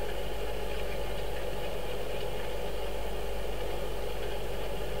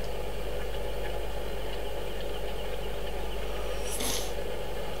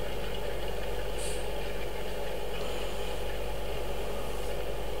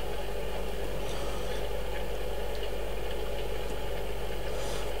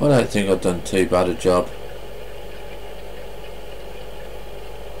 I don't think I've done too bad a job.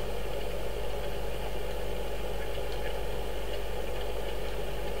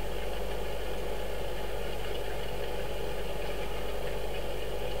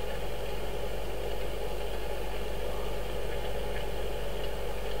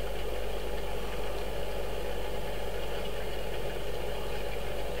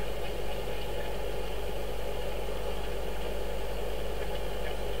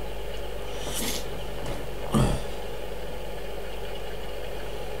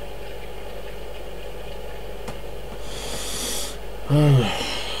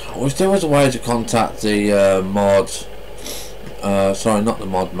 I wish there was a way to contact the mod, sorry, not the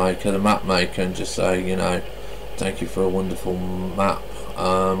mod maker, the map maker, and just say, you know, thank you for a wonderful map.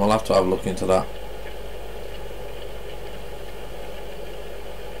 I'll have to have a look into that.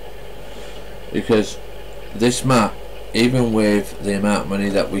 Because this map, even with the amount of money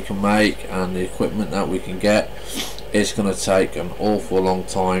that we can make and the equipment that we can get, it's going to take an awful long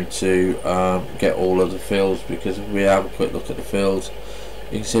time to get all of the fields. Because if we have a quick look at the fields,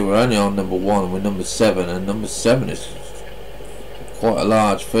 you can see we're only on number 1 and we're number 7, and number 7 is quite a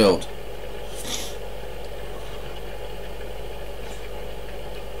large field.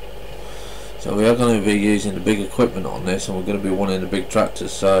 So we are going to be using the big equipment on this, and we're going to be wanting the big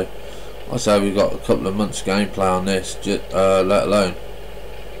tractors. So I say we've got a couple of months gameplay on this, let alone.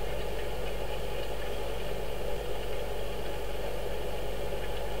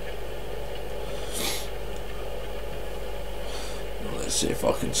 Let's see if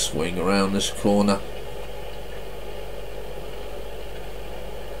I can swing around this corner.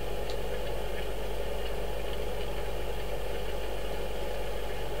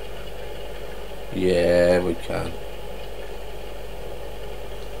 Yeah, we can.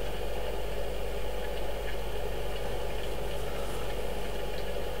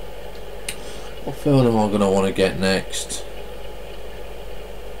 What field am I going to want to get next?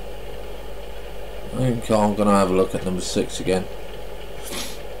 I think I'm going to have a look at number 6 again.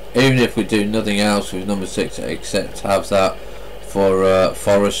 Even if we do nothing else with number 6 except have that for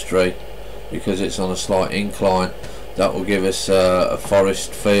forestry, because it's on a slight incline, that will give us a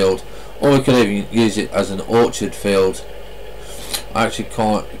forest field, or we could even use it as an orchard field. I actually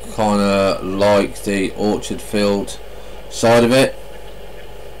kind of like the orchard field side of it,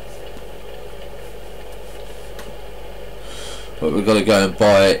 but we've got to go and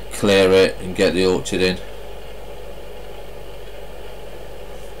buy it, clear it and get the orchard in.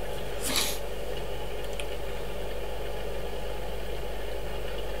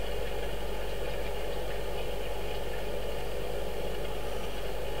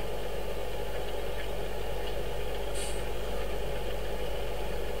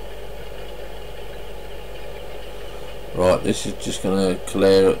 Right, this is just going to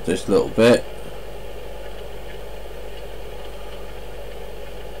clear up this little bit.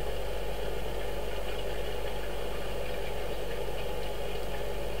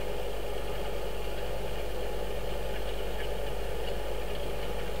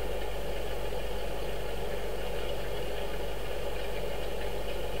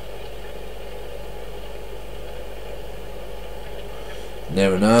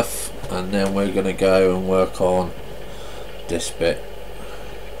 Near enough, and then we're going to go and work on this bit.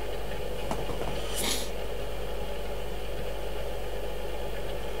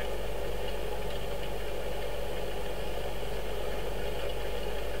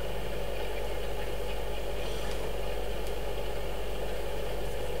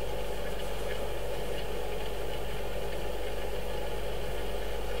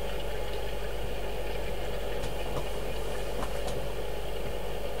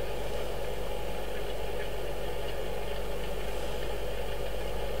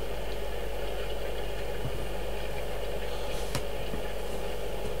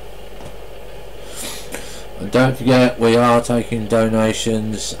 Don't forget, we are taking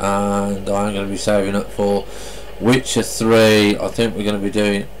donations, and I'm going to be saving up for Witcher 3. I think we're going to be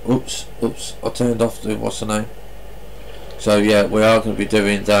doing... Oops, I turned off the... what's the name? So yeah, we are going to be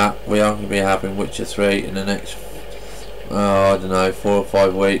doing that. We are going to be having Witcher 3 in the next, I don't know, 4 or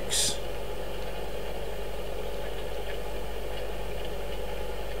 5 weeks.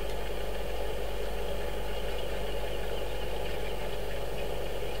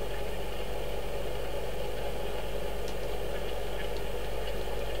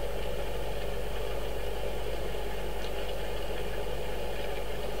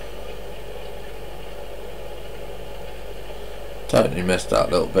 Totally messed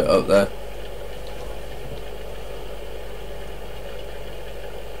that little bit up there.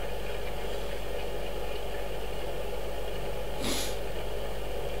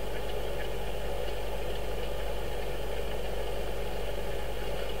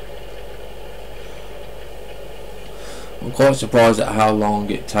 I'm quite surprised at how long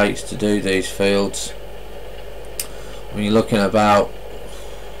it takes to do these fields. I mean, you're looking at about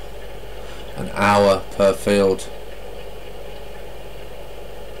an hour per field.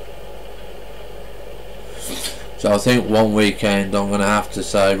 So I think one weekend I'm going to have to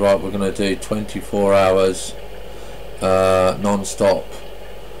say, right, we're going to do 24 hours non-stop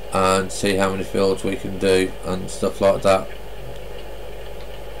and see how many fields we can do and stuff like that.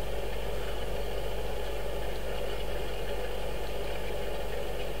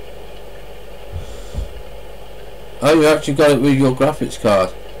 Oh, you actually got it with your graphics card.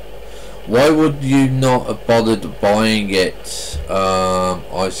 Why would you not have bothered buying it,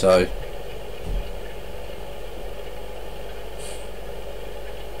 ISO?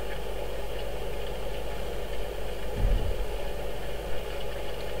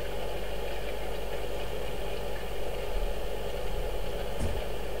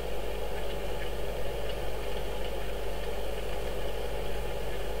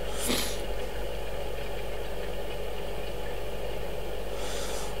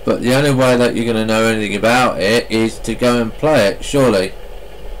 But the only way that you're going to know anything about it is to go and play it, surely.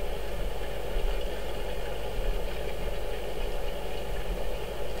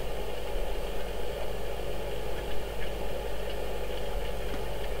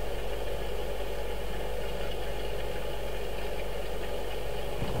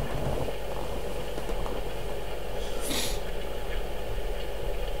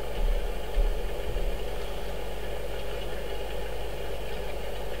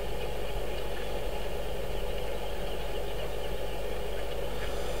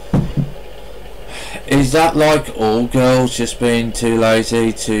 Is that like all girls just being too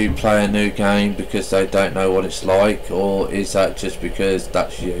lazy to play a new game because they don't know what it's like, or is that just because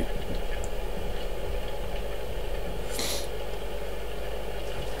that's you?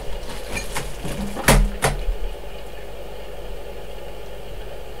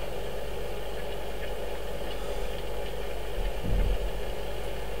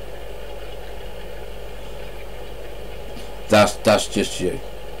 That's just you.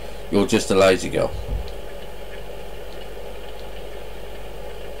 You're just a lazy girl.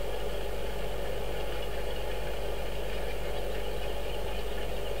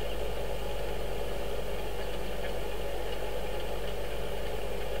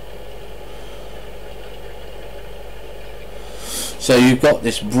 So you've got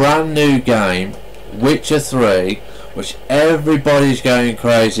this brand new game, Witcher 3, which everybody's going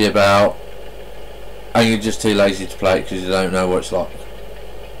crazy about, and you're just too lazy to play it because you don't know what it's like.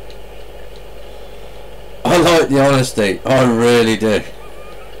 I like the honesty, I really do.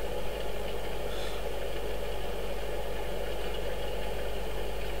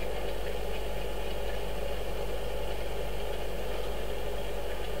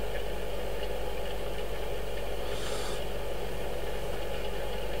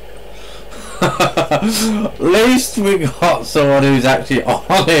 At least we got someone who's actually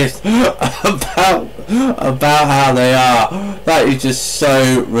honest about how they are. That is just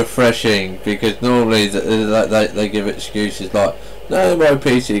so refreshing, because normally they give excuses like, no, my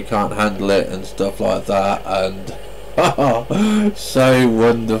PC can't handle it and stuff like that, and so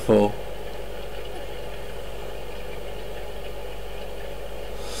wonderful.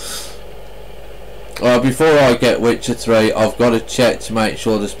 Before I get Witcher 3, I've got to check to make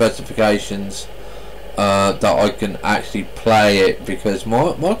sure the specifications that I can actually play it, because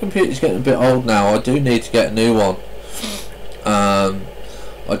my computer's getting a bit old now. I do need to get a new one.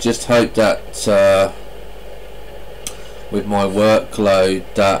 I just hope that with my workload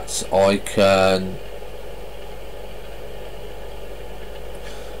that I can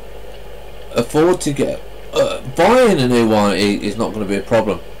afford to get buying a new one is not going to be a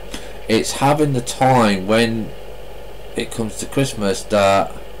problem. It's having the time when it comes to Christmas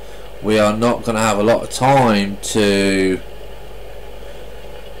that we are not going to have a lot of time to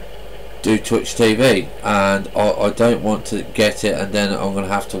do Twitch TV, and I don't want to get it and then I'm going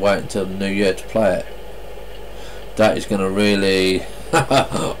to have to wait until the new year to play it. That is going to really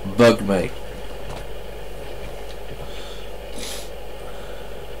bug me.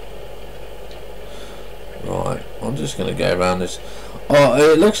 Right, I'm just going to go around this. Oh,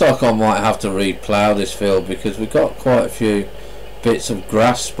 it looks like I might have to re-plough this field, because we've got quite a few bits of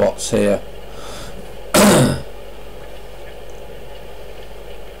grass spots here.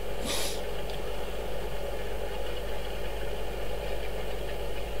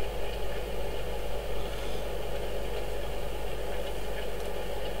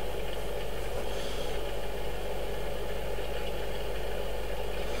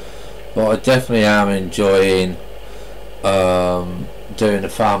 But I definitely am enjoying doing the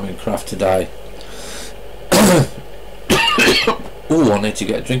farming craft today. Oh, I need to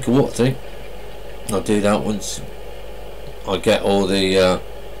get a drink of water too. I'll do that once I get all the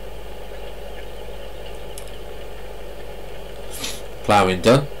ploughing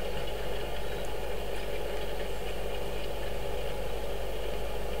done.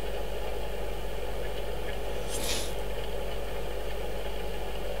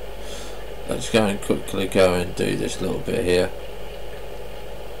 Let's go and quickly go and do this little bit here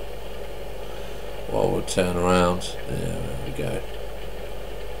while we'll turn around. Yeah, there we go.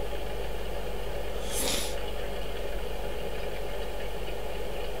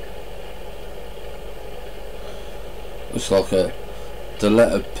 Looks like the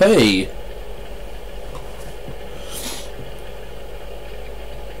letter P.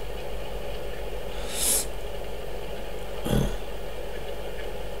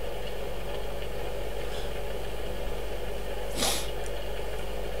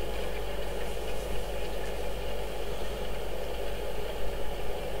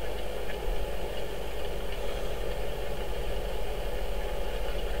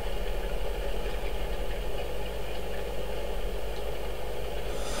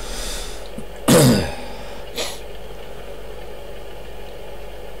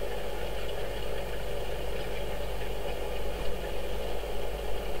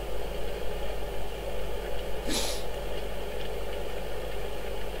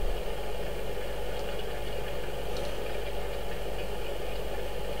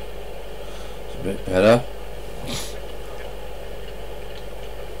 A bit better.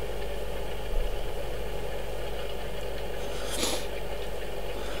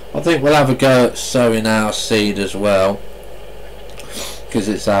 I think we'll have a go at sowing our seed as well, because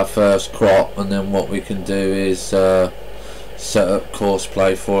it's our first crop, and then what we can do is set up course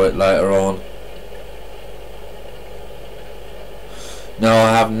play for it later on. Now,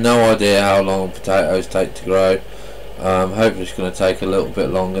 I have no idea how long potatoes take to grow. Hopefully it's going to take a little bit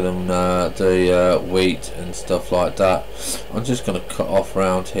longer than the wheat and stuff like that. I'm just going to cut off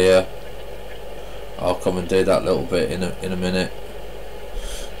around here. I'll come and do that little bit in a minute,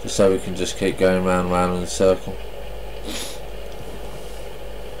 just so we can just keep going round and round in a circle.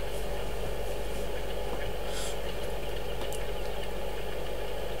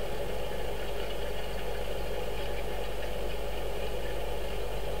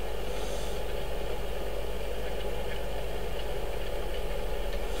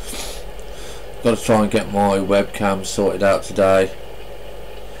 Got to try and get my webcam sorted out today.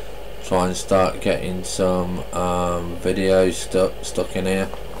 Try and start getting some videos stuck in here,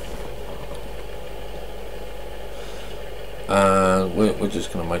 and we're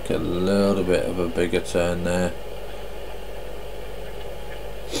just going to make a little bit of a bigger turn there.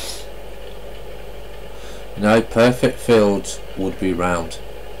 You know, perfect fields would be round.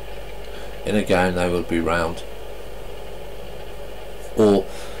 In a game they would be round, or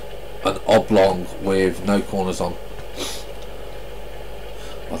an oblong with no corners on.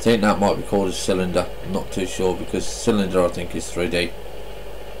 I think that might be called a cylinder. I'm not too sure, because cylinder I think is 3D.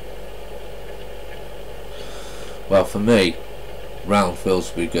 Well, for me, round fields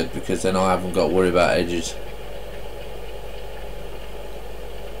would be good, because then I haven't got to worry about edges.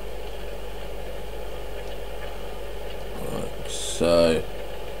 Right, so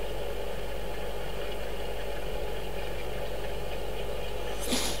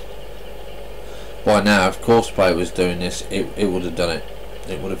by now, if Courseplay was doing this, it would have done it.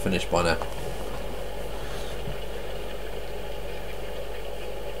 It would have finished by now.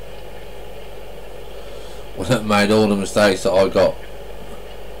 Well, that made all the mistakes that I got.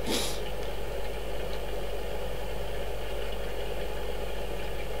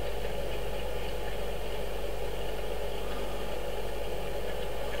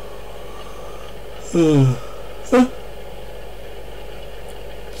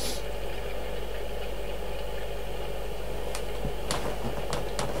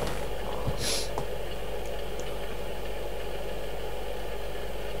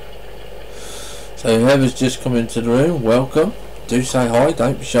 So whoever's just come into the room, welcome. Do say hi,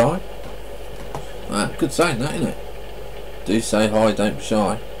 don't be shy. Good saying that, isn't it? Do say hi, don't be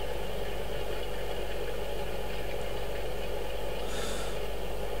shy.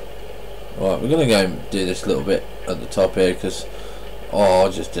 Right, we're going to go and do this little bit at the top here, because I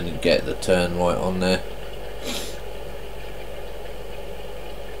just didn't get the turn right on there.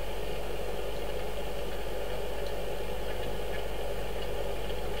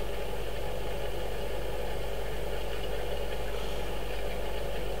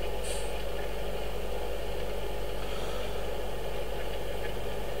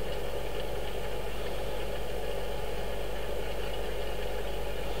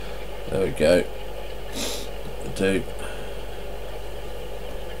 There we go. Do.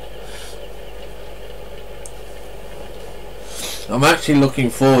 I'm actually looking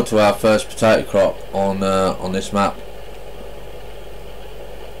forward to our first potato crop on this map.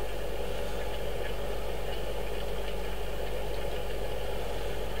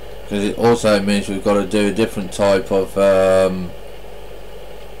 Because it also means we've got to do a different type of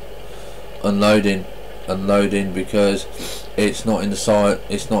unloading, because it's not in the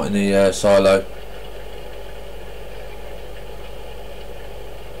silo.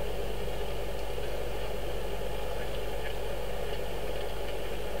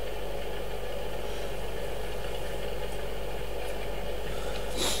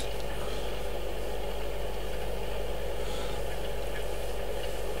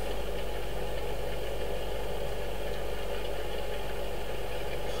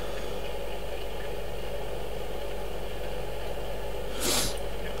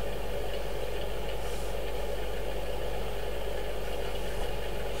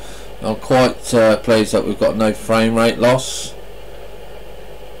 I'm quite pleased that we've got no frame rate loss.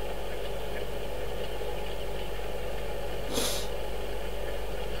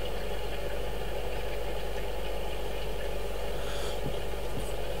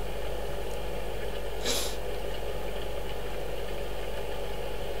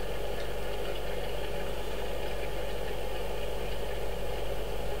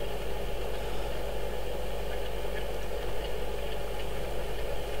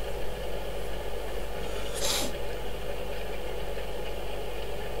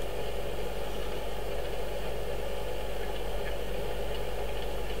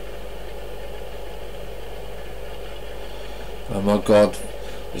 Oh my god,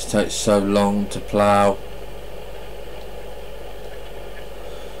 this takes so long to plough.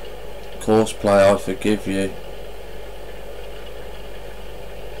 Courseplay, I forgive you.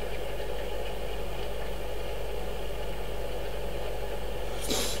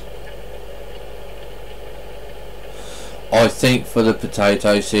 I think for the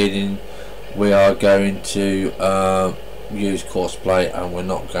potato seeding, we are going to use course play, and we're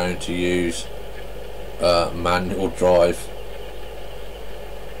not going to use manual drive.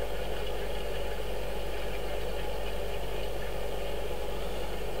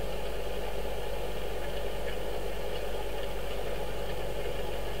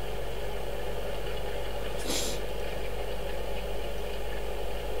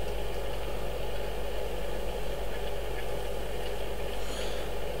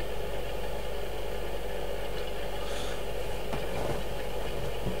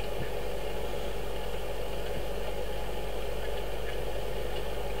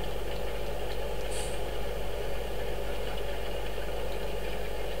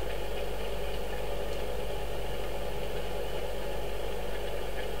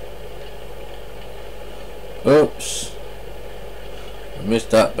 Oops, I missed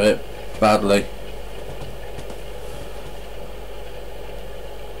that bit badly.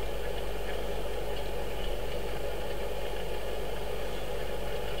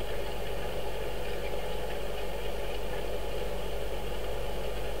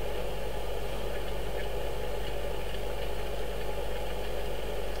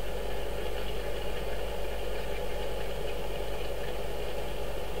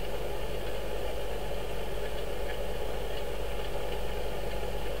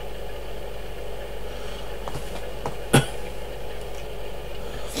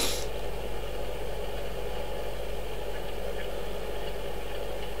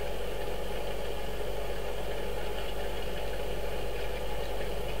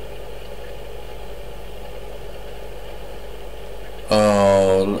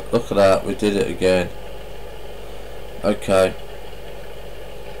 Oh, look at that, we did it again. Okay.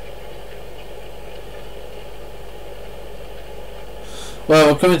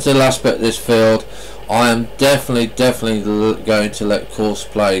 Well, we're coming to the last bit of this field. I am definitely going to let course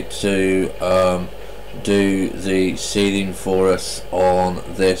play to do the seeding for us on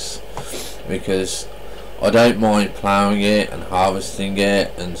this, because I don't mind ploughing it and harvesting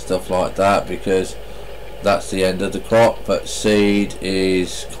it and stuff like that, because that's the end of the crop, but seed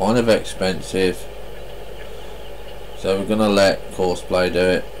is kind of expensive, so we're gonna let course play do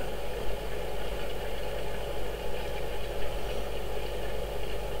it.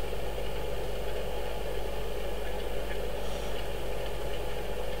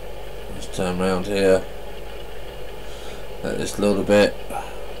 Let's turn around here, let this load a bit.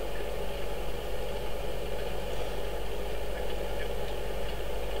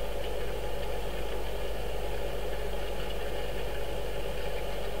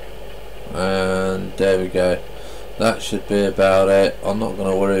 And there we go, that should be about it. I'm not going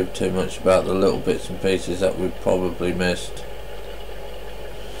to worry too much about the little bits and pieces that we've probably missed.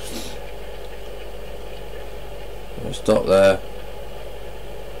 We'll stop there,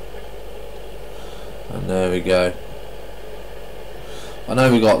 and there we go. I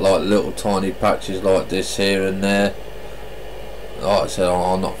know we got like little tiny patches like this here and there. Like I said,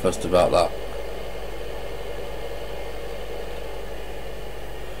 I'm not fussed about that.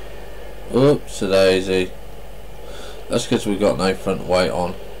 Oops a daisy. That's because we've got no front weight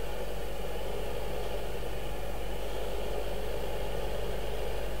on.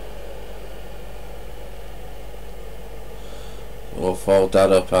 We'll fold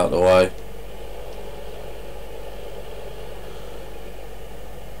that up out of the way.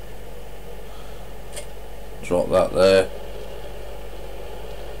 Drop that there.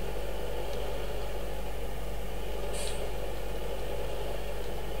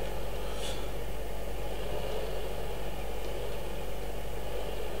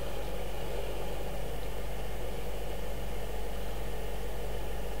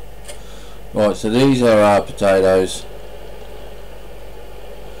 Right, so these are our potatoes.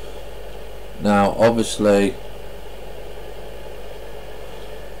 Now obviously,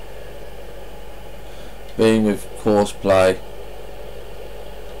 being with course play,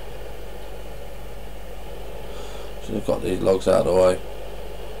 should have got these logs out of the way.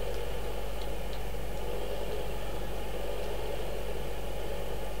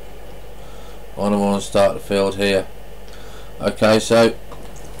 I don't want to start the field here. Okay, so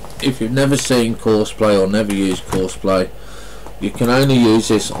if you've never seen course play or never used course play, you can only use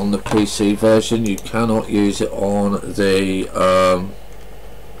this on the PC version. You cannot use it on the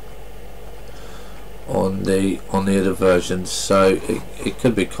other versions. So it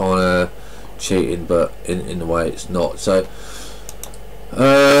could be kind of cheating, but in the way it's not. So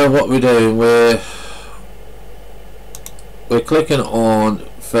what we're doing, we're clicking on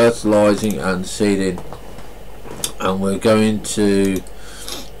fertilizing and seeding, and we're going to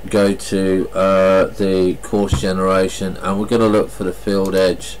go to the course generation, and we're going to look for the field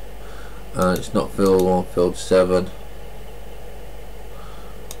edge. It's not field 1, field 7.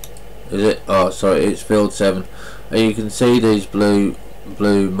 Is it? Oh, sorry, it's field 7. And you can see these blue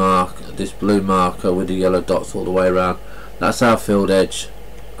marker with the yellow dots all the way around. That's our field edge.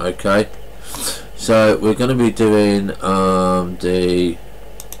 Okay, so we're going to be doing the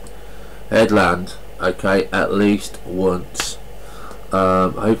headland, okay, at least once.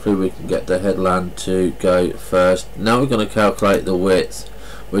 Hopefully we can get the headland to go first. Now we're going to calculate the width,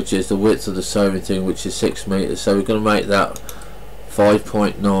 which is the width of the sewing thing, which is 6 meters. So we're going to make that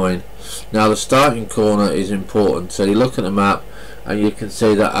 5.9. Now the starting corner is important, so you look at the map and you can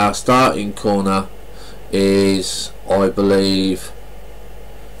see that our starting corner is, I believe,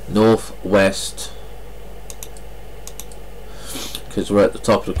 northwest, because we're at the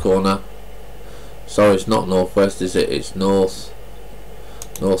top of the corner. Sorry, it's not northwest, is it? It's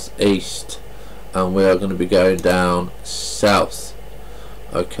northeast, and we are going to be going down south.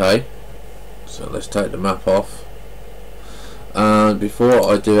 Okay, so let's take the map off. And before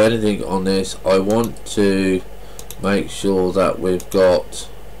I do anything on this, I want to make sure that we've got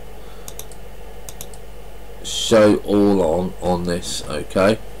show all on this.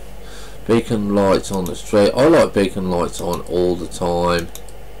 Okay, beacon lights on the street. I like beacon lights on all the time.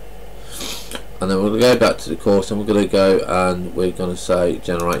 And then we're going to go back to the course, and we're going to go and we're going to say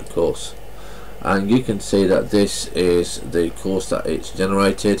generate course, and you can see that this is the course that it's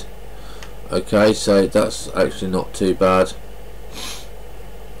generated. Okay, so that's actually not too bad.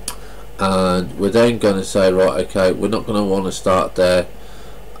 And we're then going to say, right, okay, we're not going to want to start there.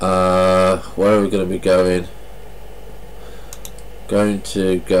 Where are we going to be going? Going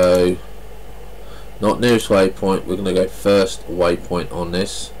to go not nearest waypoint, we're going to go first waypoint on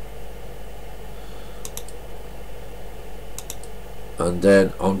this. And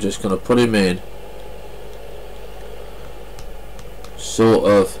then I'm just going to put him in sort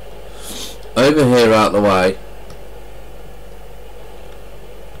of over here out the way,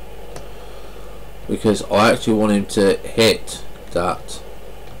 because I actually want him to hit that.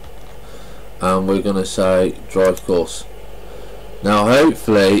 And we're going to say drive course. Now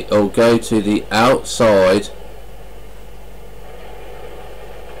hopefully it'll go to the outside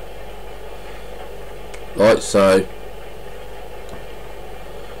like so.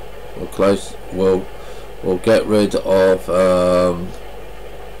 We'll close, we'll get rid of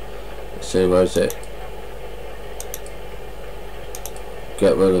let's see, where is it?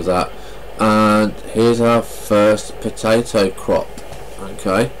 Get rid of that. And here's our first potato crop.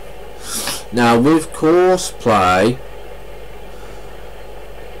 Okay, now with course play,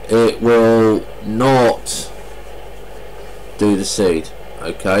 it will not do the seed.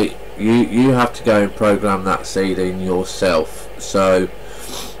 Okay, you have to go and program that seed in yourself. So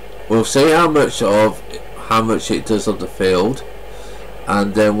we'll see how much it does of the field,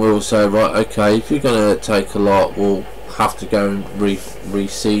 and then we'll say, right, okay, if you're going to take a lot, we'll have to go and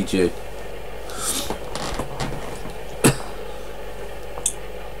reseed you.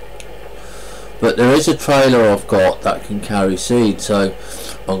 But there is a trailer I've got that can carry seed, so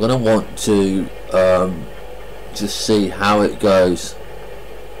I'm going to want to just see how it goes.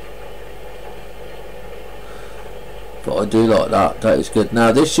 But I do like that. That is good.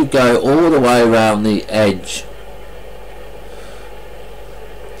 Now this should go all the way around the edge.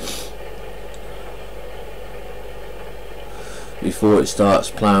 Before it starts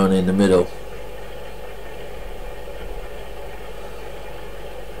ploughing in the middle.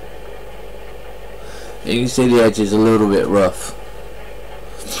 You can see the edge is a little bit rough.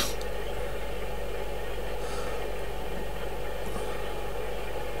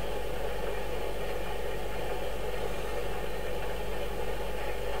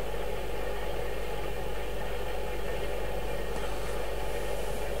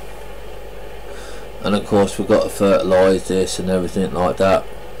 And of course we've got to fertilise this and everything like that.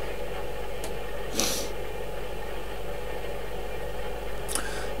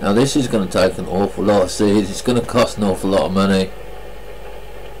 Now this is going to take an awful lot of seed. It's going to cost an awful lot of money.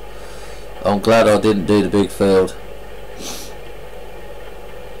 I'm glad I didn't do the big field.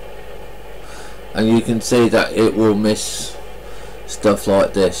 And you can see that it will miss stuff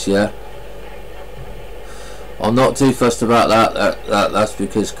like this, yeah. I'm not too fussed about that's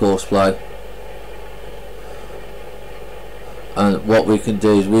because course play. And what we can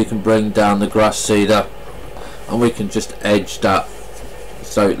do is we can bring down the grass seeder and we can just edge that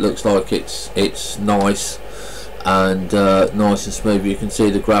so it looks like it's nice and nice and smooth. You can see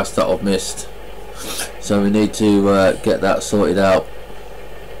the grass that I've missed, so we need to get that sorted out.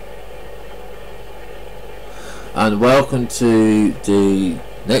 And welcome to the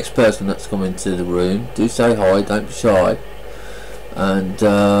next person that's come into the room. Do say hi, don't be shy. And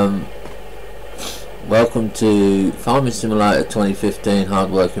welcome to Farming Simulator 2015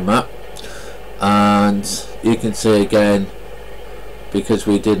 hardworking map. And you can see again, because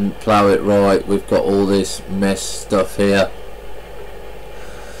we didn't plough it right, we've got all this mess stuff here.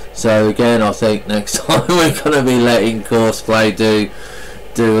 So again, I think next time we're going to be letting Courseplay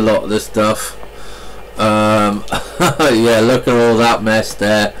do a lot of the stuff. Yeah, look at all that mess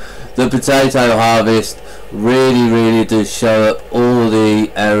there. The potato harvest really does show up all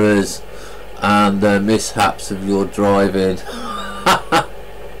the errors and the mishaps of your driving.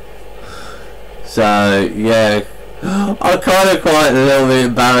 So yeah, I'm kind of quite a little bit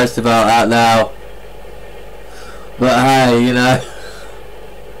embarrassed about that now, but hey, you know,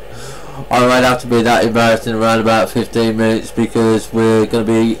 I won't have to be that embarrassed in around about 15 minutes, because we're going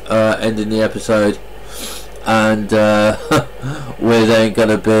to be ending the episode, and we're then going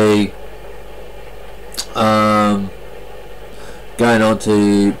to be going on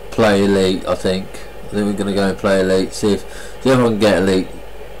to play Elite. I think we're going to go and play Elite, see if I can get Elite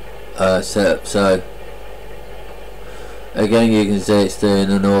set up. So again, you can see it's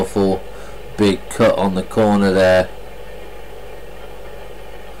doing an awful big cut on the corner there,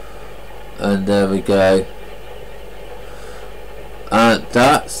 and there we go. And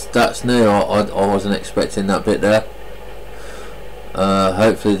that's new. I wasn't expecting that bit there.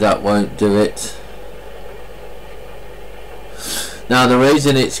 Hopefully that won't do it. Now the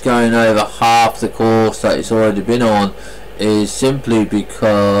reason it's going over half the course that it's already been on is simply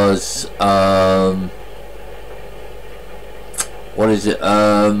because what is it,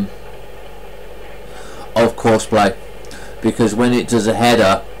 of Courseplay, because when it does a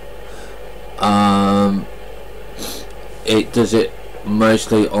header, it does it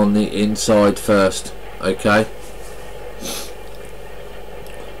mostly on the inside first. Okay.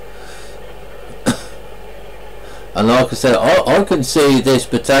 And like I said, I can see this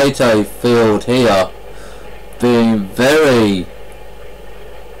potato field here being very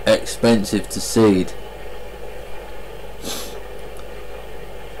expensive to seed.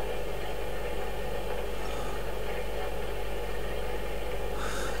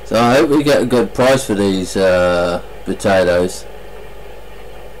 So I hope we get a good price for these potatoes.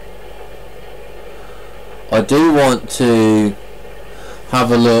 I do want to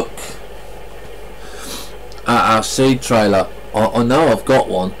have a look at our seed trailer. I know I've got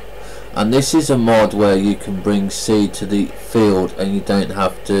one, and this is a mod where you can bring seed to the field and you don't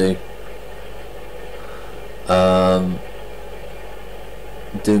have to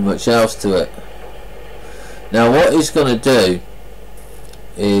do much else to it. Now what it's going to do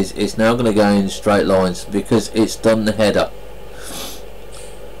is it's now going to go in straight lines because it's done the header.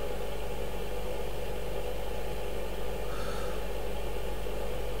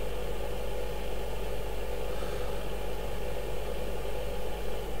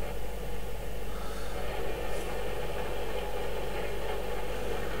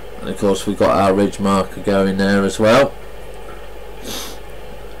 And of course we've got our ridge marker going there as well.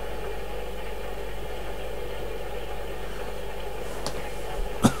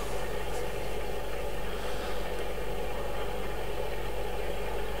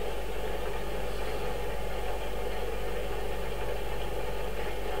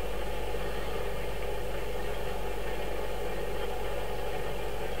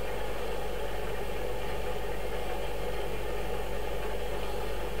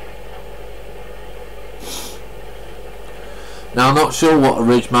 Now I'm not sure what a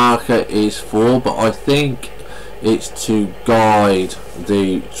ridge marker is for, but I think it's to guide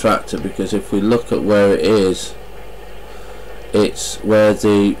the tractor, because if we look at where it is, it's where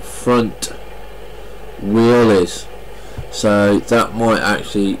the front wheel is, so that might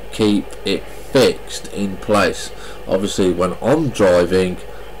actually keep it fixed in place. Obviously when I'm driving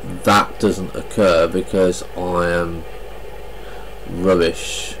that doesn't occur because I am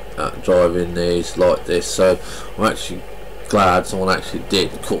rubbish at driving these like this, so I'm actually glad someone actually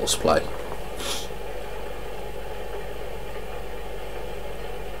did Courseplay.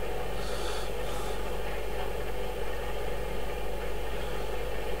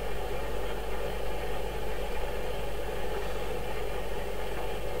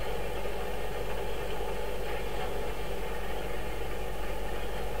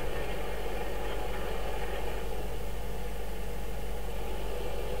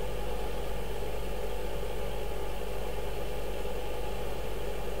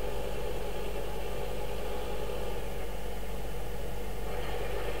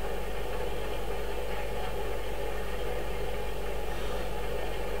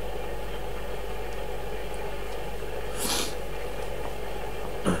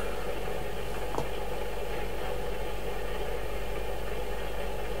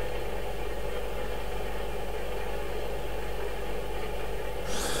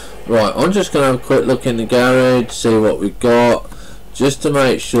 Right, I'm just going to have a quick look in the garage, see what we've got, just to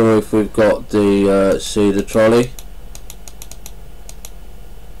make sure if we've got the seeder trolley.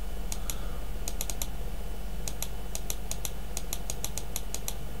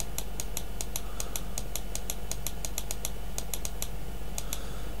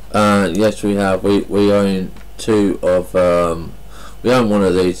 Yes, we have. We own two of we own one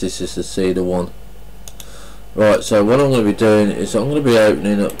of these. This is the seeder one. Right, so what I'm going to be doing is I'm going to be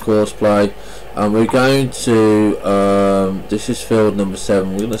opening up course play, and we're going to this is field number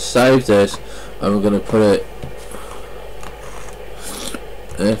 7. We're going to save this, and we're going to put it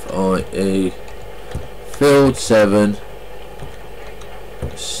FIE field 7.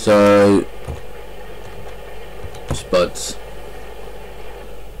 So Spuds.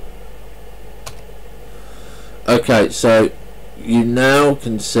 Okay, so you now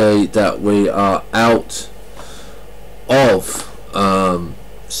can see that we are out of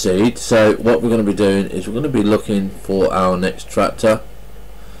seed. So what we're going to be doing is we're going to be looking for our next tractor,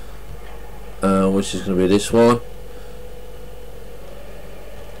 which is going to be this one.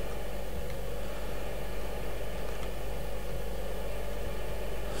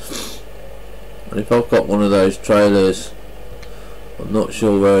 And if I've got one of those trailers, I'm not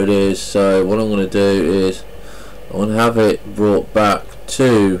sure where it is, so what I'm going to do is I want to have it brought back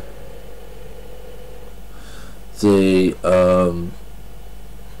to the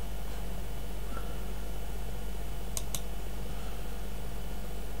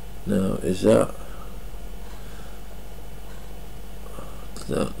now is that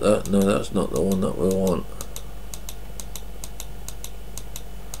no, that's not the one that we want.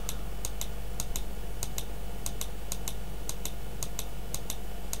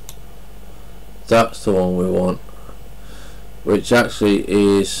 That's the one we want, which actually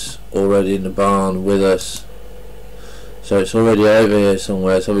is already in the barn with us. So it's already over here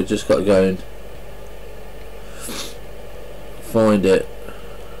somewhere, so we've just got to go and find it.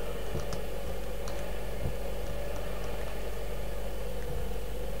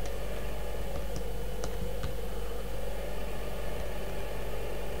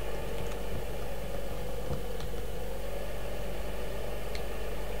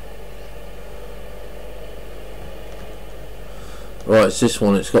 Right, it's this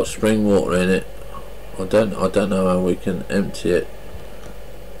one. It's got spring water in it. I don't know how we can empty it.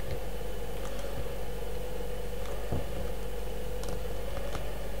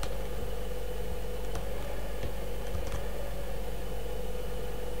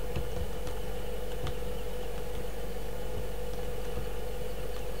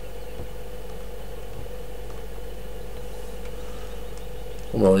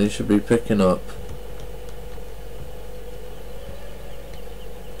 Come on, you should be picking up.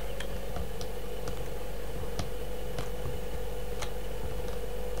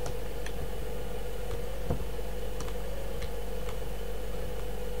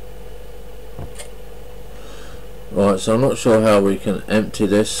 Right, so I'm not sure how we can empty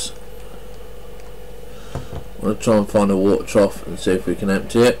this. I'm going to try and find a water trough and see if we can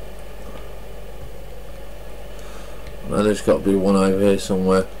empty it. Now there's got to be one over here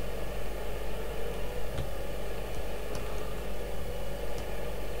somewhere.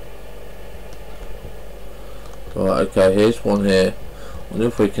 Right, okay, here's one here. I wonder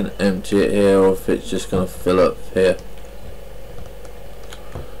if we can empty it here or if it's just going to fill up here.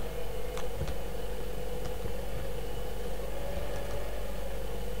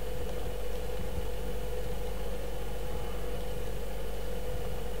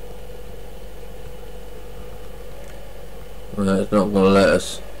 No, it's not going to let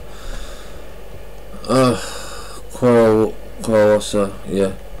us. Quailwasser,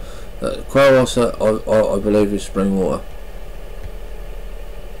 yeah. Quailwasser, I believe is spring water.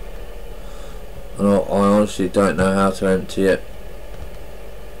 And I honestly don't know how to empty it.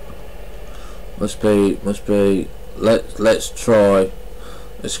 Must be. Let's try.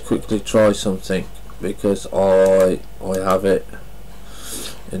 Let's quickly try something, because I have it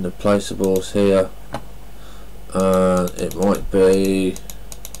in the placeables here. It might be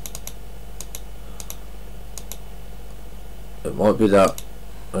that.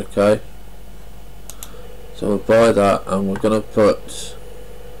 Okay, so we'll buy that, and we're gonna put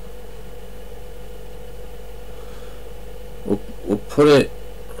we'll put it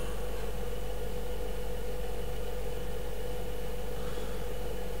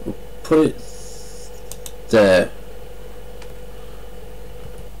there,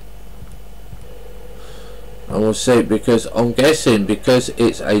 and we'll see, because I'm guessing because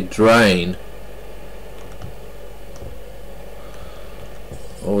it's a drain,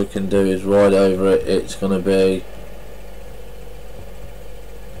 all we can do is ride over it. It's going to be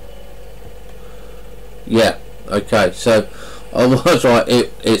Yeah, okay, so I was right,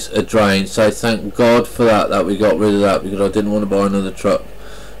 it's a drain, so thank God for that we got rid of that, because I didn't want to buy another truck.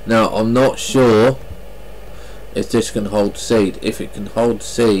 Now I'm not sure if this can hold seed. If it can hold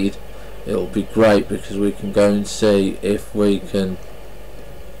seed, it'll be great, because we can go and see if we can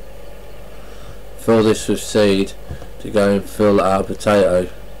fill this with seed to go and fill our potato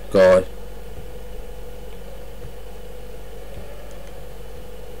guy.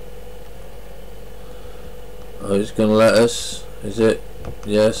 Oh, it's going to let us, is it?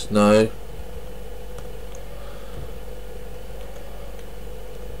 Yes, no.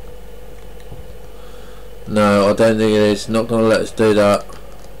 No, I don't think it is. Not going to let us do that.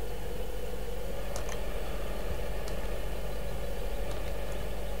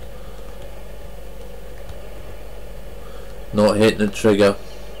 Not hitting the trigger.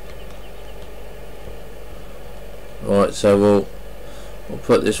 Right, so we'll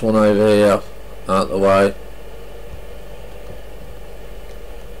put this one over here out the way.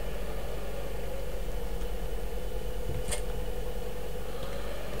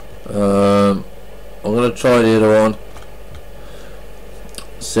 I'm going to try the other one,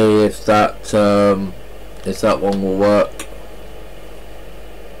 see if that one will work.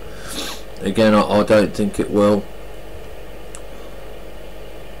 Again, I don't think it will.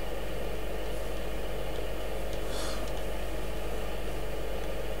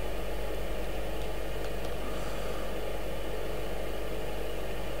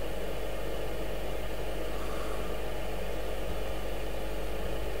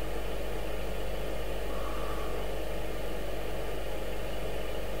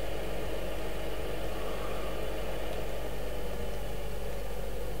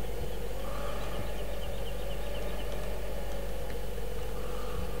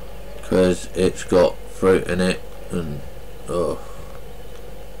 Because it's got fruit in it, and oh.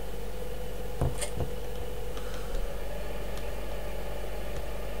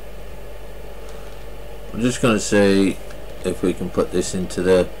 I'm just going to see if we can put this into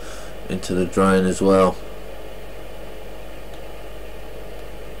the drain as well.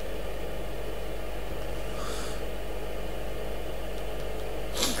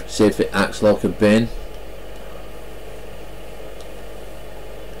 See if it acts like a bin.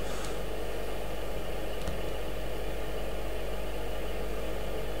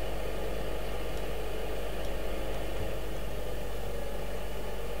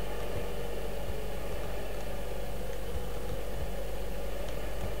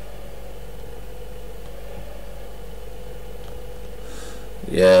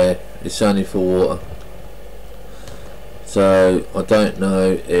 Yeah, it's only for water, so I don't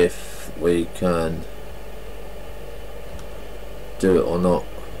know if we can do it or not.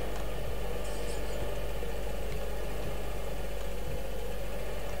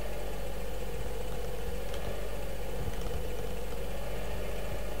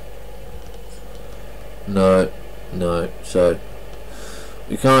 No, so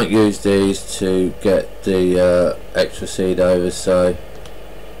we can't use these to get the extra seed over, so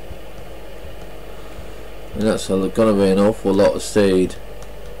and that's going to be an awful lot of seed.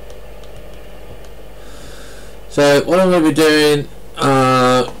 So what I'm going to be doing,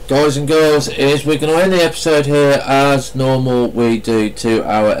 guys and girls, is we're going to end the episode here as normal. We do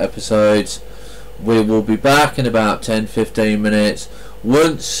 2-hour episodes. We will be back in about 10-15 minutes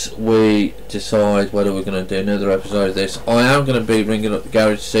once we decide whether we're going to do another episode of this. I am going to be ringing up the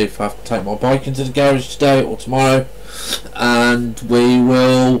garage to see if I have to take my bike into the garage today or tomorrow, and we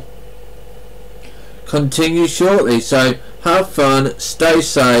will continue shortly. So have fun, stay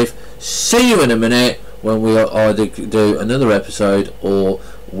safe, see you in a minute when we either do another episode or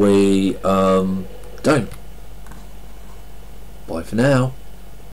we don't. Bye for now.